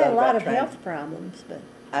 He's had a lot of health problems, but...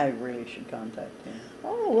 I really should contact him.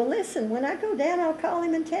 Oh, well, listen, when I go down, I'll call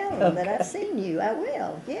him and tell him that I've seen you. I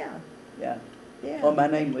will, yeah. Yeah. Yeah. Well, my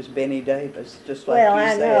name was Benny Davis, just like Well, you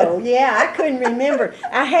I said. know. Yeah, I couldn't remember.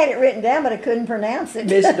 I had it written down, but I couldn't pronounce it.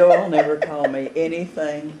 Miss Doyle never called me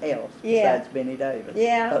anything else Yeah. besides Benny Davis.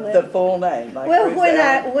 Yeah, The full name. Like Well,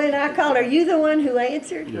 Ruth when I called her, you the one who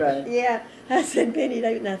answered? Yes. Right. Yeah, I said Benny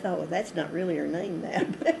Davis, and I thought, well, that's not really her name now.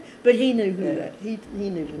 But he knew who Yeah. he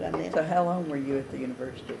knew who I meant. So how long were you at the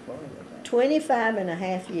University of Florida then? 25 and a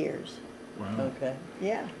half years. Wow. Okay.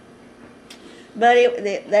 Yeah. But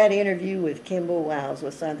that interview with Kimball Wiles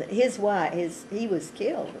was something. His wife, he was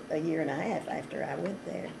killed a year and a half after I went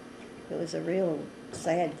there. It was a real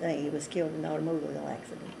sad thing. He was killed in an automobile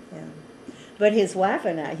accident. Yeah. But his wife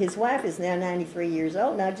is now 93 years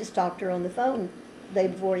old, and I just talked to her on the phone the day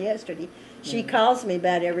before yesterday. She calls me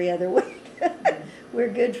about every other week. We're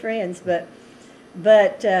good friends, but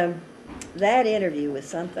that interview was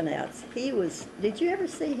something else. Did you ever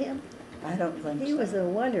see him? I don't think so. He was a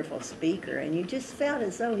wonderful speaker, and you just felt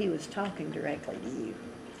as though he was talking directly to you.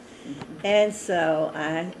 And so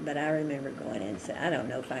I remember going in and saying, I don't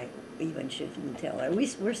know if I even should even tell her.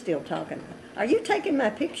 We're still talking. Are you taking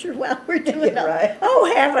my picture while we're doing it? Right.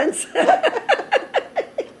 Oh, heavens.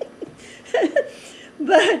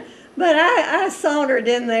 But I sauntered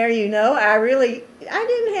in there, you know. I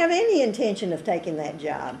didn't have any intention of taking that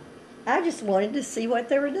job. I just wanted to see what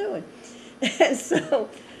they were doing. And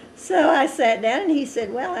so I sat down, and he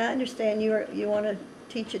said, well, I understand you want to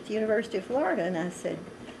teach at the University of Florida. And I said,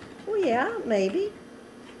 well, yeah, maybe.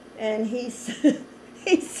 And he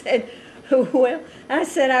said, well, I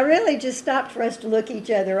said, I really just stopped for us to look each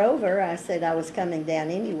other over. I said I was coming down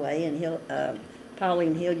anyway, and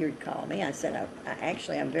Pauline Hilliard called me. I said,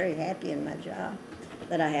 I'm very happy in my job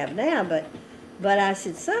that I have now, but I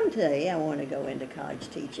said, someday I want to go into college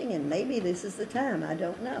teaching, and maybe this is the time. I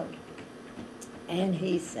don't know. And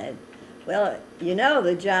he said, well, you know,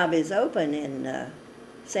 the job is open in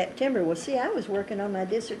September. Well, see, I was working on my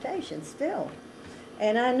dissertation still,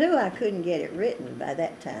 and I knew I couldn't get it written by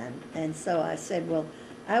that time. And so I said, well,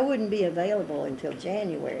 I wouldn't be available until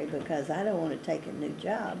January because I don't want to take a new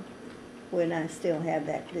job when I still have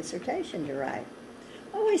that dissertation to write.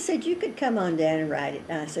 Oh, he said, you could come on down and write it.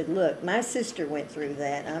 And I said, look, my sister went through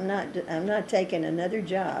that. I'm not taking another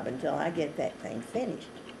job until I get that thing finished.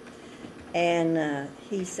 And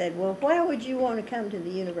he said, well, why would you want to come to the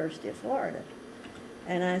University of Florida?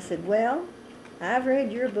 And I said, well, I've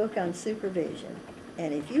read your book on supervision,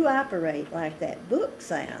 and if you operate like that book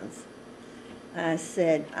sounds, I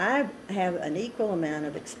said, I have an equal amount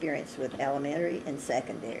of experience with elementary and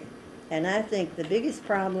secondary. And I think the biggest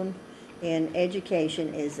problem in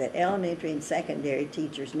education is that elementary and secondary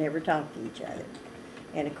teachers never talk to each other.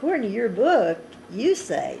 And according to your book, you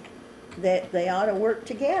say that they ought to work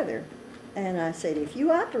together. And I said, if you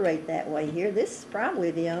operate that way here, this is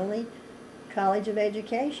probably the only college of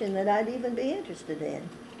education that I'd even be interested in.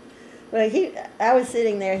 Well, I was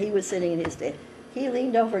sitting there, he was sitting in his desk. He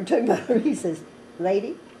leaned over and took my arm. He says,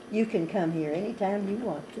 lady, you can come here anytime you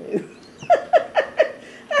want to.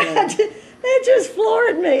 That just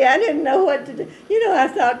floored me. I didn't know what to do. You know, I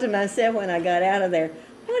thought to myself when I got out of there,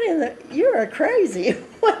 you're crazy.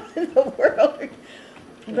 What in the world?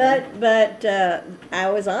 But I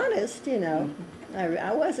was honest, you know.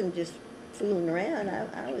 I wasn't just fooling around.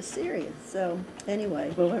 I was serious. So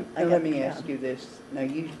anyway. Well, I got let the me job. ask you this. Now,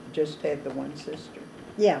 you just had the one sister.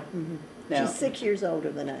 Yeah. Mm-hmm. Now- She's 6 years older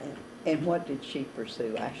than I am. And what did she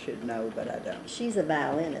pursue? I should know, but I don't. She's a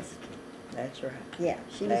violinist. That's right. Yeah,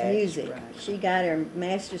 she was That's music. right. She got her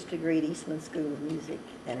master's degree at Eastman School of Music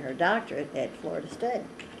and her doctorate at Florida State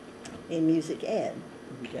in music ed.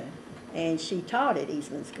 Okay. And she taught at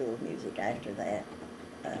Eastman School of Music after that,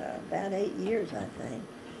 about 8 years, I think.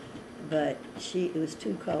 But it was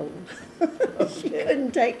too cold. She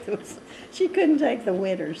Okay. she couldn't take the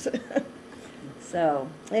winters. So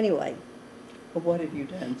anyway, Well, what have you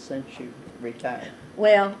done since you retired?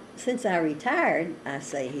 well, since I retired, I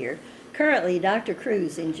say here, currently Dr.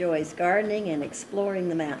 Cruz enjoys gardening and exploring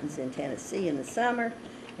the mountains in Tennessee in the summer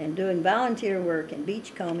and doing volunteer work and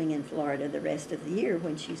beachcombing in Florida the rest of the year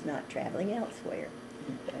when she's not traveling elsewhere.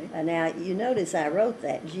 Okay. Now, you notice I wrote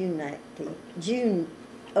that June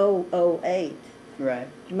 008. Right.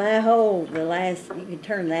 You can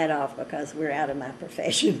turn that off because we're out of my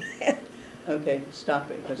profession. Okay, stop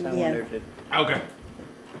it, because I Yeah. wanted to, Okay,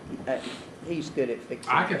 he's good at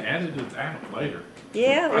fixing I can things. edit it out later.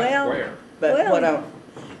 Yeah, I well, swear. But well,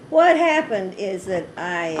 what happened is that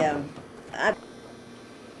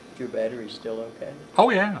your battery's still okay? Oh,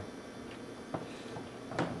 yeah.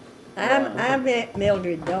 I met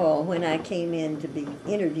Mildred Doyle when I came in to be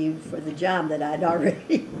interviewed for the job that I'd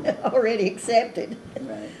already accepted.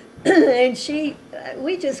 Right. And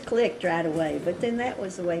we just clicked right away, but then that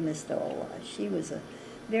was the way Miss Doyle was. She was a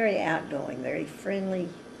very outgoing, very friendly,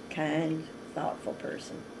 kind, thoughtful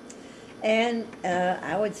person. And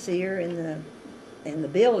I would see her in the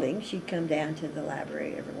building. She'd come down to the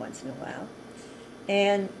library every once in a while.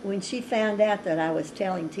 And when she found out that I was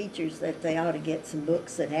telling teachers that they ought to get some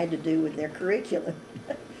books that had to do with their curriculum,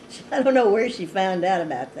 I don't know where she found out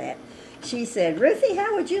about that. She said, "Ruthie,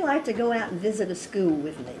 how would you like to go out and visit a school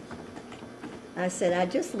with me?" I said,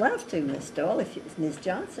 "I'd just love to, Miss Doyle, if Miss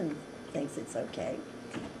Johnson thinks it's okay."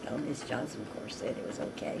 Oh, Miss Johnson, of course, said it was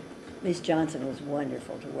okay. Miss Johnson was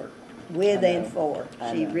wonderful to work with I know. and for.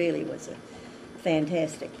 I She know. really was a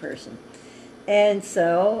fantastic person. And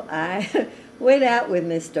so I went out with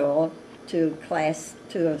Miss Doyle to a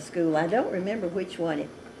school. I don't remember which one.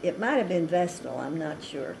 It might have been Vestal, I'm not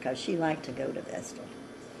sure, because she liked to go to Vestal.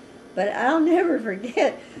 But I'll never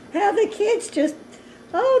forget how the kids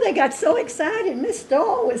they got so excited. Miss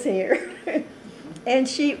Doyle was here. And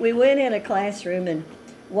we went in a classroom, and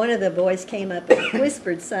one of the boys came up and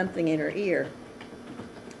whispered something in her ear.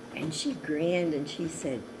 And she grinned and she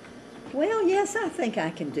said, "Well, yes, I think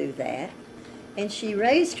I can do that." And she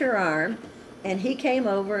raised her arm, and he came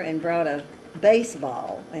over and brought a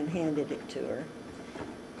baseball and handed it to her.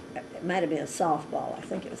 It might have been a softball. I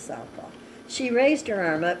think it was softball. She raised her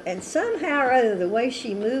arm up, and somehow or other, the way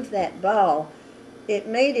she moved that ball, it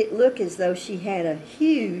made it look as though she had a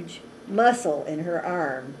huge muscle in her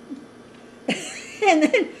arm. And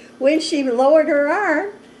then when she lowered her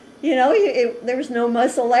arm, there was no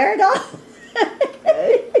muscle there at all.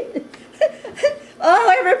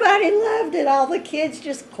 Oh, everybody loved it. All the kids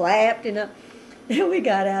just clapped, and we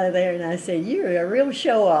got out of there, and I said, "You're a real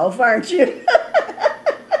show-off, aren't you?"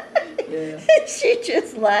 Yeah. She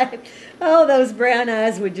just laughed. Oh, those brown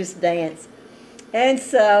eyes would just dance. And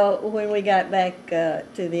so when we got back to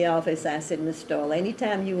the office, I said, "Miss Doyle,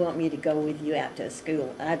 anytime you want me to go with you out to a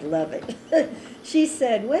school, I'd love it." She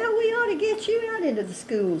said, "Well, we ought to get you out into the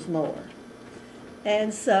schools more."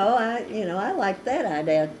 And so I liked that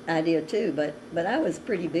idea too, but I was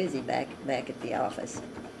pretty busy back at the office.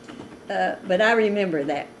 But I remember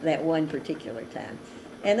that one particular time.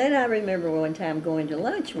 And then I remember one time going to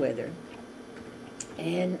lunch with her,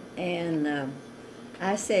 and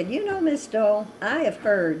I said, "Miss Doyle, I have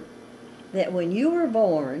heard that when you were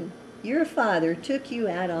born, your father took you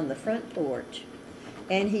out on the front porch,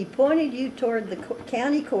 and he pointed you toward the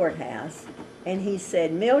county courthouse, and he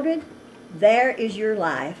said, 'Mildred, there is your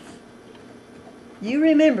life. You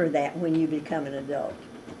remember that when you become an adult.'"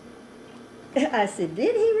 I said,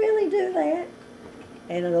 "Did he really do that?"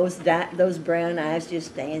 And those brown eyes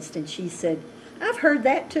just danced, and she said, "I've heard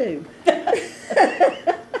that too."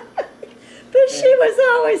 But she was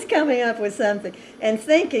always coming up with something. And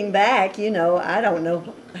thinking back, I don't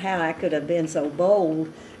know how I could have been so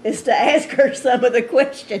bold as to ask her some of the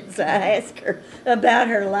questions I asked her about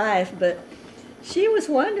her life, but she was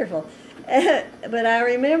wonderful. But I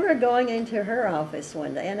remember going into her office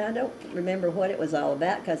one day, and I don't remember what it was all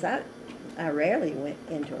about because I rarely went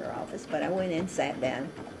into her office, but I went in, sat down.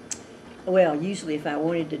 Well, usually if I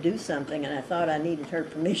wanted to do something and I thought I needed her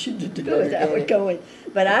permission to do it, I would go in.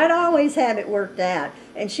 But I'd always have it worked out.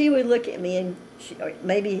 And she would look at me, and or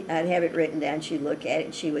maybe I'd have it written down. She'd look at it,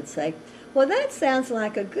 and she would say, "Well, that sounds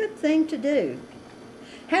like a good thing to do.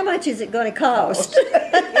 How much is it going to cost?"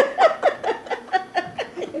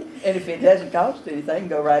 And if it doesn't cost anything,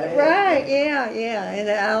 go right ahead. Right, yeah. And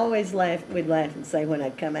I always laugh, we'd laugh and say when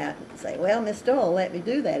I'd come out and say, well, Miss Doyle, let me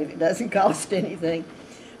do that if it doesn't cost anything.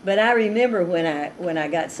 But I remember when I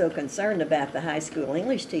got so concerned about the high school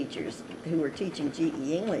English teachers who were teaching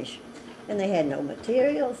GE English, and they had no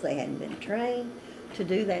materials, they hadn't been trained to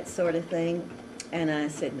do that sort of thing. And I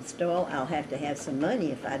said, Miss Doyle, I'll have to have some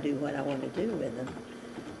money if I do what I want to do with them.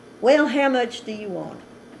 Well, how much do you want?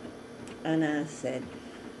 And I said,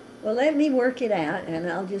 well, let me work it out, and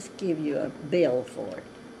I'll just give you a bill for it.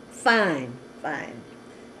 Fine.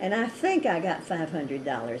 And I think I got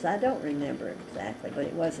 $500. I don't remember exactly, but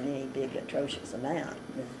it wasn't any big, atrocious amount.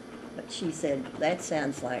 But she said, that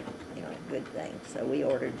sounds like, a good thing. So we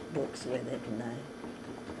ordered books with it,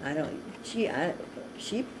 and she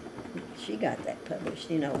got that published.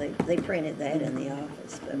 They printed that in the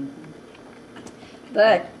office.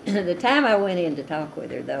 But the time I went in to talk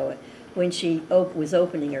with her, though, when she was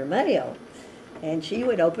opening her mail, and she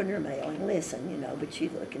would open her mail and listen, but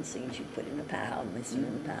she'd look and see, and she'd put it in a pile and listen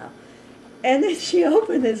in the pile. And then she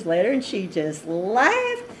opened this letter, and she just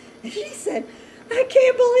laughed, and she said, I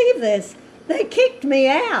can't believe this. They kicked me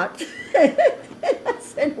out. I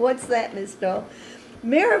said, what's that, Miss Doyle?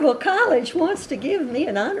 Maryville College wants to give me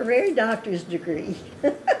an honorary doctor's degree.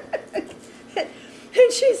 And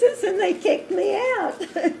she says, and they kicked me out.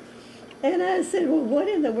 And I said, well, what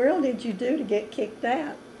in the world did you do to get kicked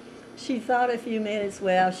out? She thought a few minutes.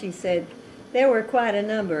 Well, she said, there were quite a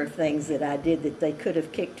number of things that I did that they could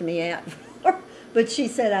have kicked me out for. But she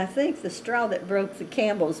said, I think the straw that broke the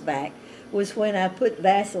camel's back was when I put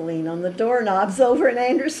Vaseline on the doorknobs over in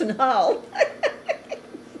Anderson Hall.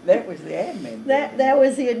 That was the admin. That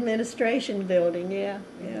was the administration building, yeah.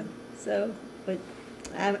 So, but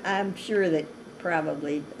I'm sure that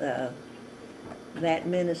probably that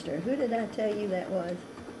minister, who did I tell you that was?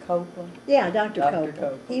 Copeland. Yeah, Dr. Copeland.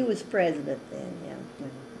 Copeland. He was president then, yeah.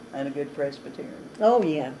 And a good Presbyterian. Oh,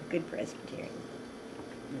 yeah, good Presbyterian.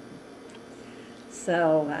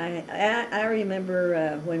 So I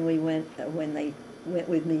remember when they went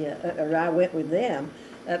with me, or I went with them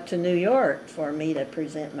up to New York for me to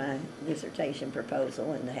present my dissertation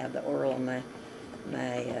proposal and to have the oral on my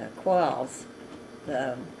quals.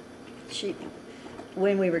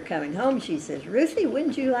 When we were coming home, she says, Ruthie,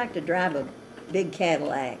 wouldn't you like to drive a big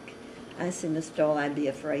Cadillac? I said, Miss Doyle, I'd be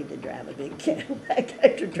afraid to drive a big Cadillac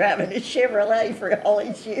after driving a Chevrolet for all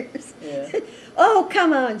these years. Yeah. Oh,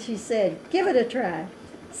 come on, she said, give it a try.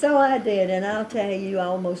 So I did, and I'll tell you, I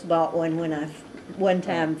almost bought one when I one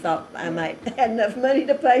time thought I might have enough money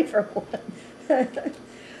to pay for one.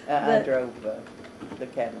 I drove the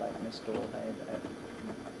Cadillac Miss Doyle had,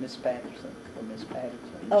 Miss Patterson, or Miss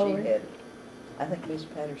Patterson. Oh, She had, I think Miss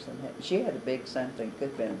Patterson she had a big something, could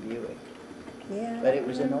have been a Buick. Yeah. But it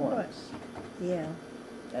was I don't know enormous. what. Yeah.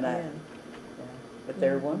 And Yeah. But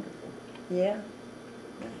they're wonderful. Yeah.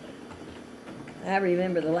 I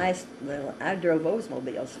remember I drove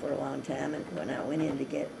Oldsmobiles for a long time, and when I went in to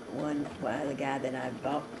get one, the guy that I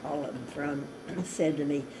bought all of them from said to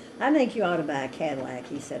me, I think you ought to buy a Cadillac.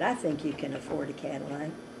 He said, I think you can afford a Cadillac.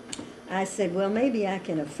 I said, well, maybe I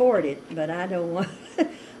can afford it, but I don't want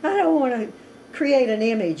to create an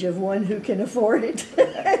image of one who can afford it.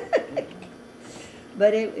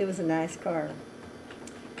 But it was a nice car.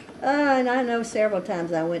 And I know several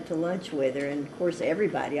times I went to lunch with her, and of course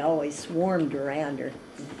everybody always swarmed around her.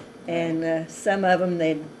 And some of them,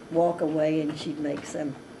 they'd walk away and she'd make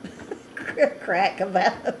some crack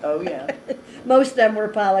about them. Oh, yeah. Most of them were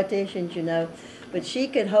politicians, but she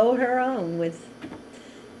could hold her own with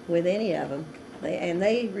any of them. And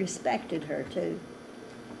they respected her, too.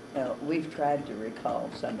 Now, we've tried to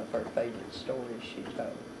recall some of her favorite stories she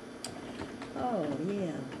told. Oh,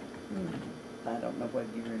 yeah. I don't know whether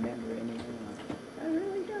you remember any or not. I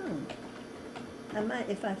really don't. I might,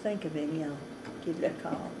 if I think of any, I'll give you a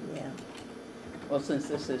call, yeah. Well, since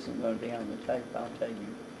this isn't going to be on the tape, I'll tell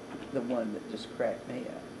you the one that just cracked me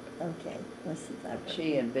up. Okay, let's see if I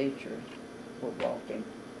She and Beecher were walking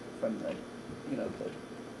from the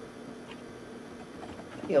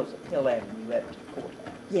Hill Avenue up to the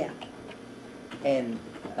courthouse. Yeah. And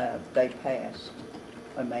they passed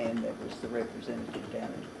a man that was the representative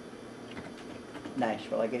down in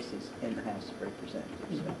Nashville. I guess he's in the House of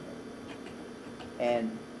Representatives. Mhm.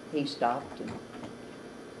 And he stopped and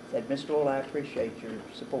said, Miss Doyle, I appreciate your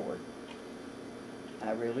support.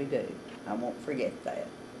 I really do. I won't forget that.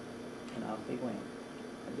 And off he went.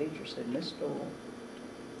 And Beecher said, Miss Doyle,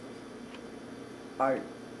 are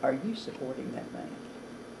you supporting that man?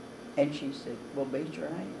 And she said, well, Beecher,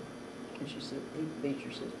 I am. And she said,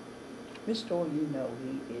 Beecher said, Miss Doyle, you know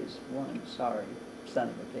he is one sorry son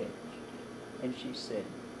of a bitch. And she said,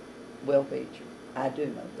 Will Beecher. I do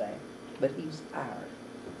know that. But he's our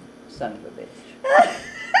son of a bitch.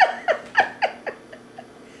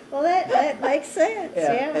 Well, that makes sense,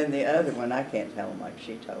 yeah. And the other one, I can't tell him like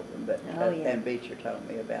she told him, but, Oh, yeah. and Beecher told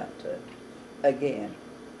me about, again,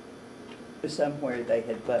 somewhere they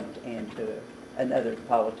had bumped into another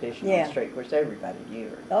politician on Yeah. the street. Of course, everybody knew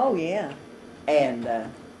her. Oh, yeah. And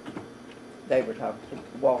they were talking,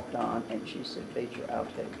 walked on, and she said, Beecher, I'll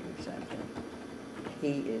tell you something.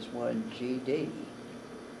 He is one GD,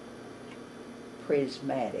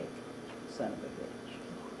 prismatic son of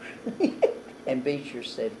a bitch. And Beecher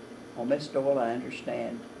said, well, Miss Doyle, I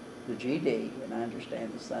understand the GD, and I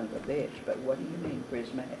understand the son of a bitch, but what do you mean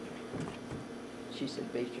prismatic? She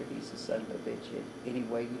said, Beecher, he's the son of a bitch any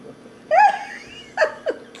way you look at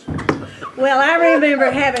it. Well, I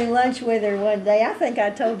remember having lunch with her one day. I think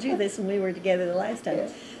I told you this when we were together the last time.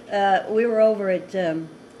 Yeah. We were over at the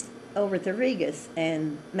Regas,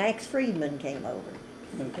 and Max Friedman came over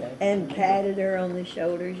Okay. and patted her on the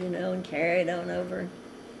shoulders, you know, and carried on over.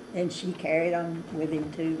 And she carried on with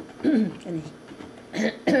him, too. And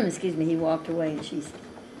he, excuse me, he walked away, and she's,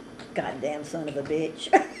 goddamn son of a bitch.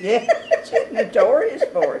 Yeah, she's notorious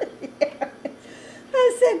for it. Yeah.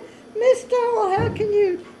 I said, Miss Doyle, how can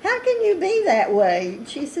you be that way? And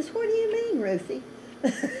she says, what do you mean, Ruthie?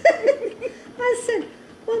 I said,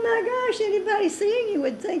 well, my gosh, anybody seeing you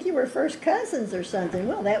would think you were first cousins or something.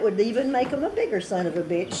 Well, that would even make him a bigger son of a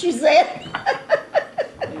bitch, she said.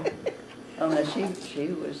 Oh, no, she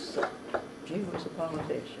was a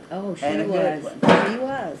politician. Oh, she and a was. good one. She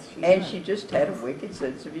was. And she just had a wicked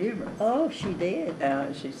sense of humor. Oh, she did.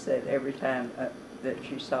 She said every time that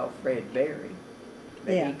she saw Fred Berry,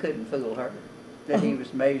 that Yeah. he couldn't fool her. That he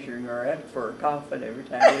was measuring her up for a coffin every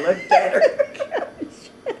time he looked at her.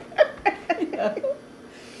 You know?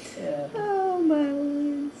 Yeah. Oh, my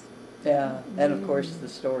words. Yeah, and of course the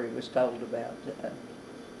story was told about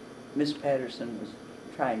Miss Patterson was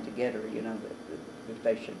trying to get her, you know, that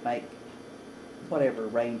they should make whatever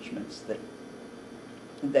arrangements that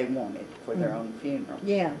they wanted for their own funeral.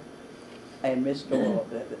 Yeah. And Miss Doyle,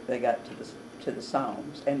 they got to the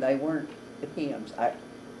songs, and they weren't the hymns.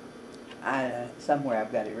 I somewhere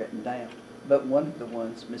I've got it written down. But one of the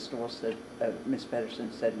ones Miss Doyle said, Miss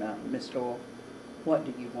Patterson said, now, Miss Doyle, what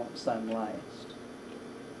do you want sung last?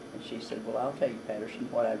 And she said, well, I'll tell you, Patterson,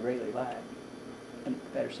 what I'd really like. And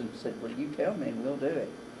Patterson said, well, you tell me and we'll do it.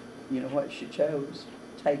 You know what she chose?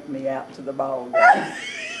 Take Me Out to the Ball Game.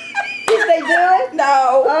 Did they do it?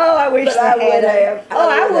 No. Oh, I wish But they I would had it. have. Oh,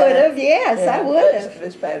 I would have. Yes, Yeah, I would have.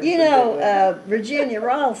 Miss Patterson You did know, well. Virginia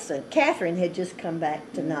Ralston, Catherine had just come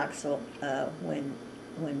back to Knoxville when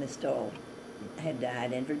Miss Doyle had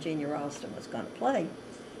died, and Virginia Ralston was going to play.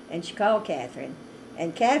 And she called Catherine,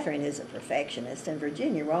 and Catherine is a perfectionist, and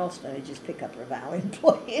Virginia Ralston would just pick up her violin and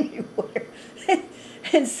play anywhere.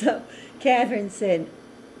 And so Catherine said,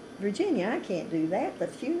 Virginia, I can't do that. The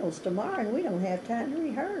funeral's tomorrow, and we don't have time to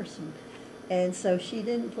rehearse. And so she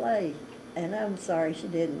didn't play. And I'm sorry she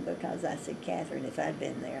didn't, because I said, Catherine, if I'd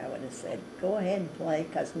been there, I would have said, go ahead and play,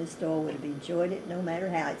 because Miss Doyle would have enjoyed it no matter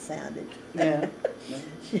how it sounded. Yeah.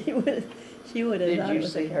 She would have Did thought it you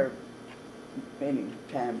was see okay. her any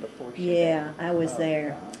time before she Yeah, died? I was Oh,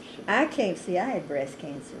 there. gosh. I came, see, I had breast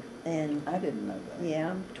cancer. And I didn't know that.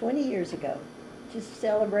 yeah, 20 years ago. Just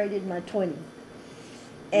celebrated my 20th.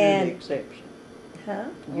 You're And the exception. huh?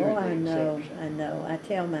 You're Oh, the I know, exception. I know. I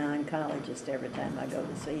tell my oncologist every time I go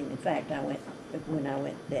to see him. In fact, when I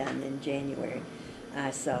went down in January,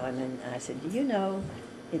 I saw him and I said, do you know,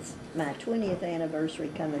 it's my 20th anniversary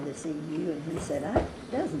coming to see you. And he said,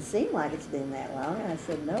 it doesn't seem like it's been that long. I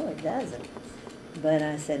said, no, it doesn't. But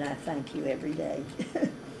I said, I thank you every day.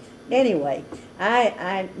 Anyway,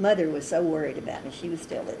 Mother was so worried about me. She was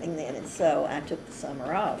still living then, and so I took the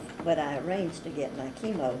summer off. But I arranged to get my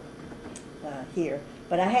chemo here.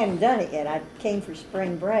 But I hadn't done it yet. I came for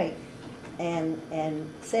spring break, and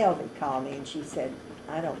Selvie called me, and she said,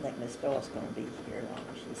 I don't think Miss Doyle's going to be here long.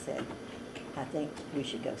 She said, I think we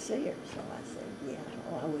should go see her. So I said, yeah.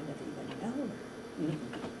 Oh, I wouldn't have even known her.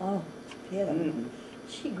 Mm-hmm. Oh, it's pitiful. Mm-hmm.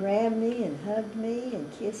 She grabbed me and hugged me and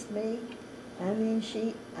kissed me. I mean,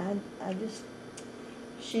 she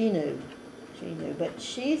knew. She knew. But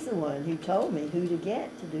she's the one who told me who to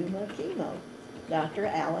get to do my chemo. Dr.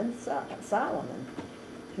 Alan Solomon,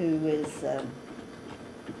 who is,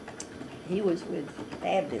 he was with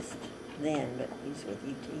Baptist then, but he's with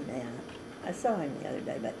UT now. I saw him the other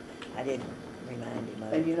day, but I didn't remind him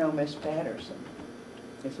of And it. you know, Miss Patterson,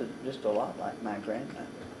 it's just a lot like my grandmother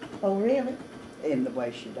Oh, really? in the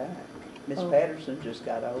way she died. Miss Oh. Patterson just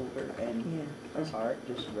got older, and Yeah. her heart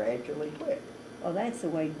just gradually quit. Well, that's the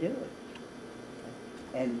way to do it.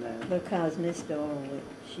 And, Because Miss Doyle,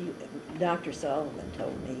 Dr. Sullivan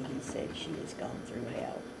told me, he said she has gone through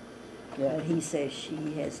hell. yeah, But he says she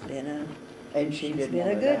has been and she she's didn't been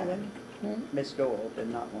want a to good die. one. Hmm? Miss Doyle did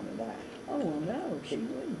not want to die. Oh, well, no, she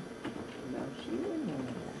wouldn't. No. She wouldn't want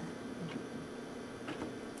to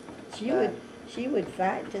die. Right. She would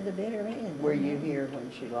fight to the bitter end. Were I you know. here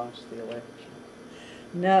when she lost the election?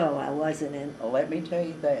 No, I wasn't, and Well, let me tell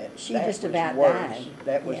you that. She that just was about worse. died.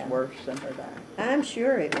 That was Yeah. worse than her dying. I'm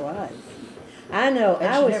sure it was. I know, And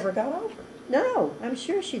I she was. never got over it. No, I'm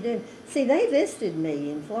sure she did. See, they visited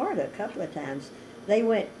me in Florida a couple of times. They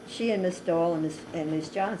went, she and Miss Doyle and Miss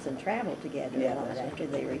Johnson traveled together Yeah, a lot that's right. after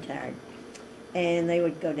they retired. And they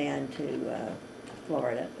would go down to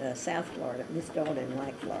Florida, South Florida. Miss Doyle didn't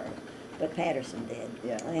like Florida, but Patterson did.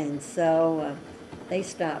 Yeah. And so they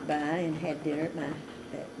stopped by and had dinner at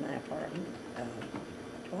my apartment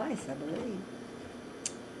twice, I believe.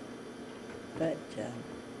 But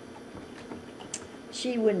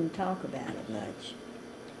she wouldn't talk about it much,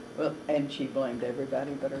 Well, and she blamed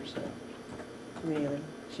everybody but herself. really.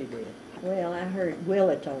 She did. Well, I heard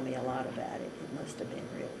Willa told me a lot about it. It must have been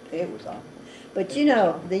really It was awful. But It you was know,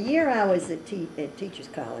 awful. the year I was at Teachers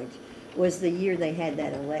College was the year they had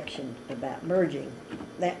that election about merging.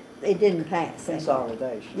 That it didn't pass. that year.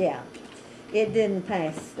 Consolidation. Yeah, it didn't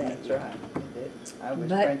pass that That's year. right. It did. I was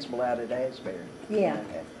But- principal out at Asbury. Yeah.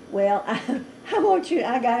 Okay. Well, I want you.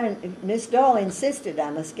 Miss Doll insisted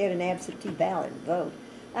I must get an absentee ballot and vote.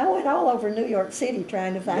 I went all over New York City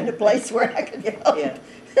trying to find a place where I could go. Yeah.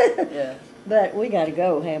 Yeah. But we got to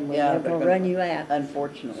go, haven't we? Yeah, They're they're gonna gonna- run you out.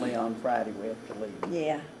 Unfortunately, on Friday we have to leave.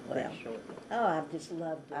 Yeah. Well. Pretty shortly. Oh, I've just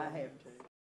loved it. I have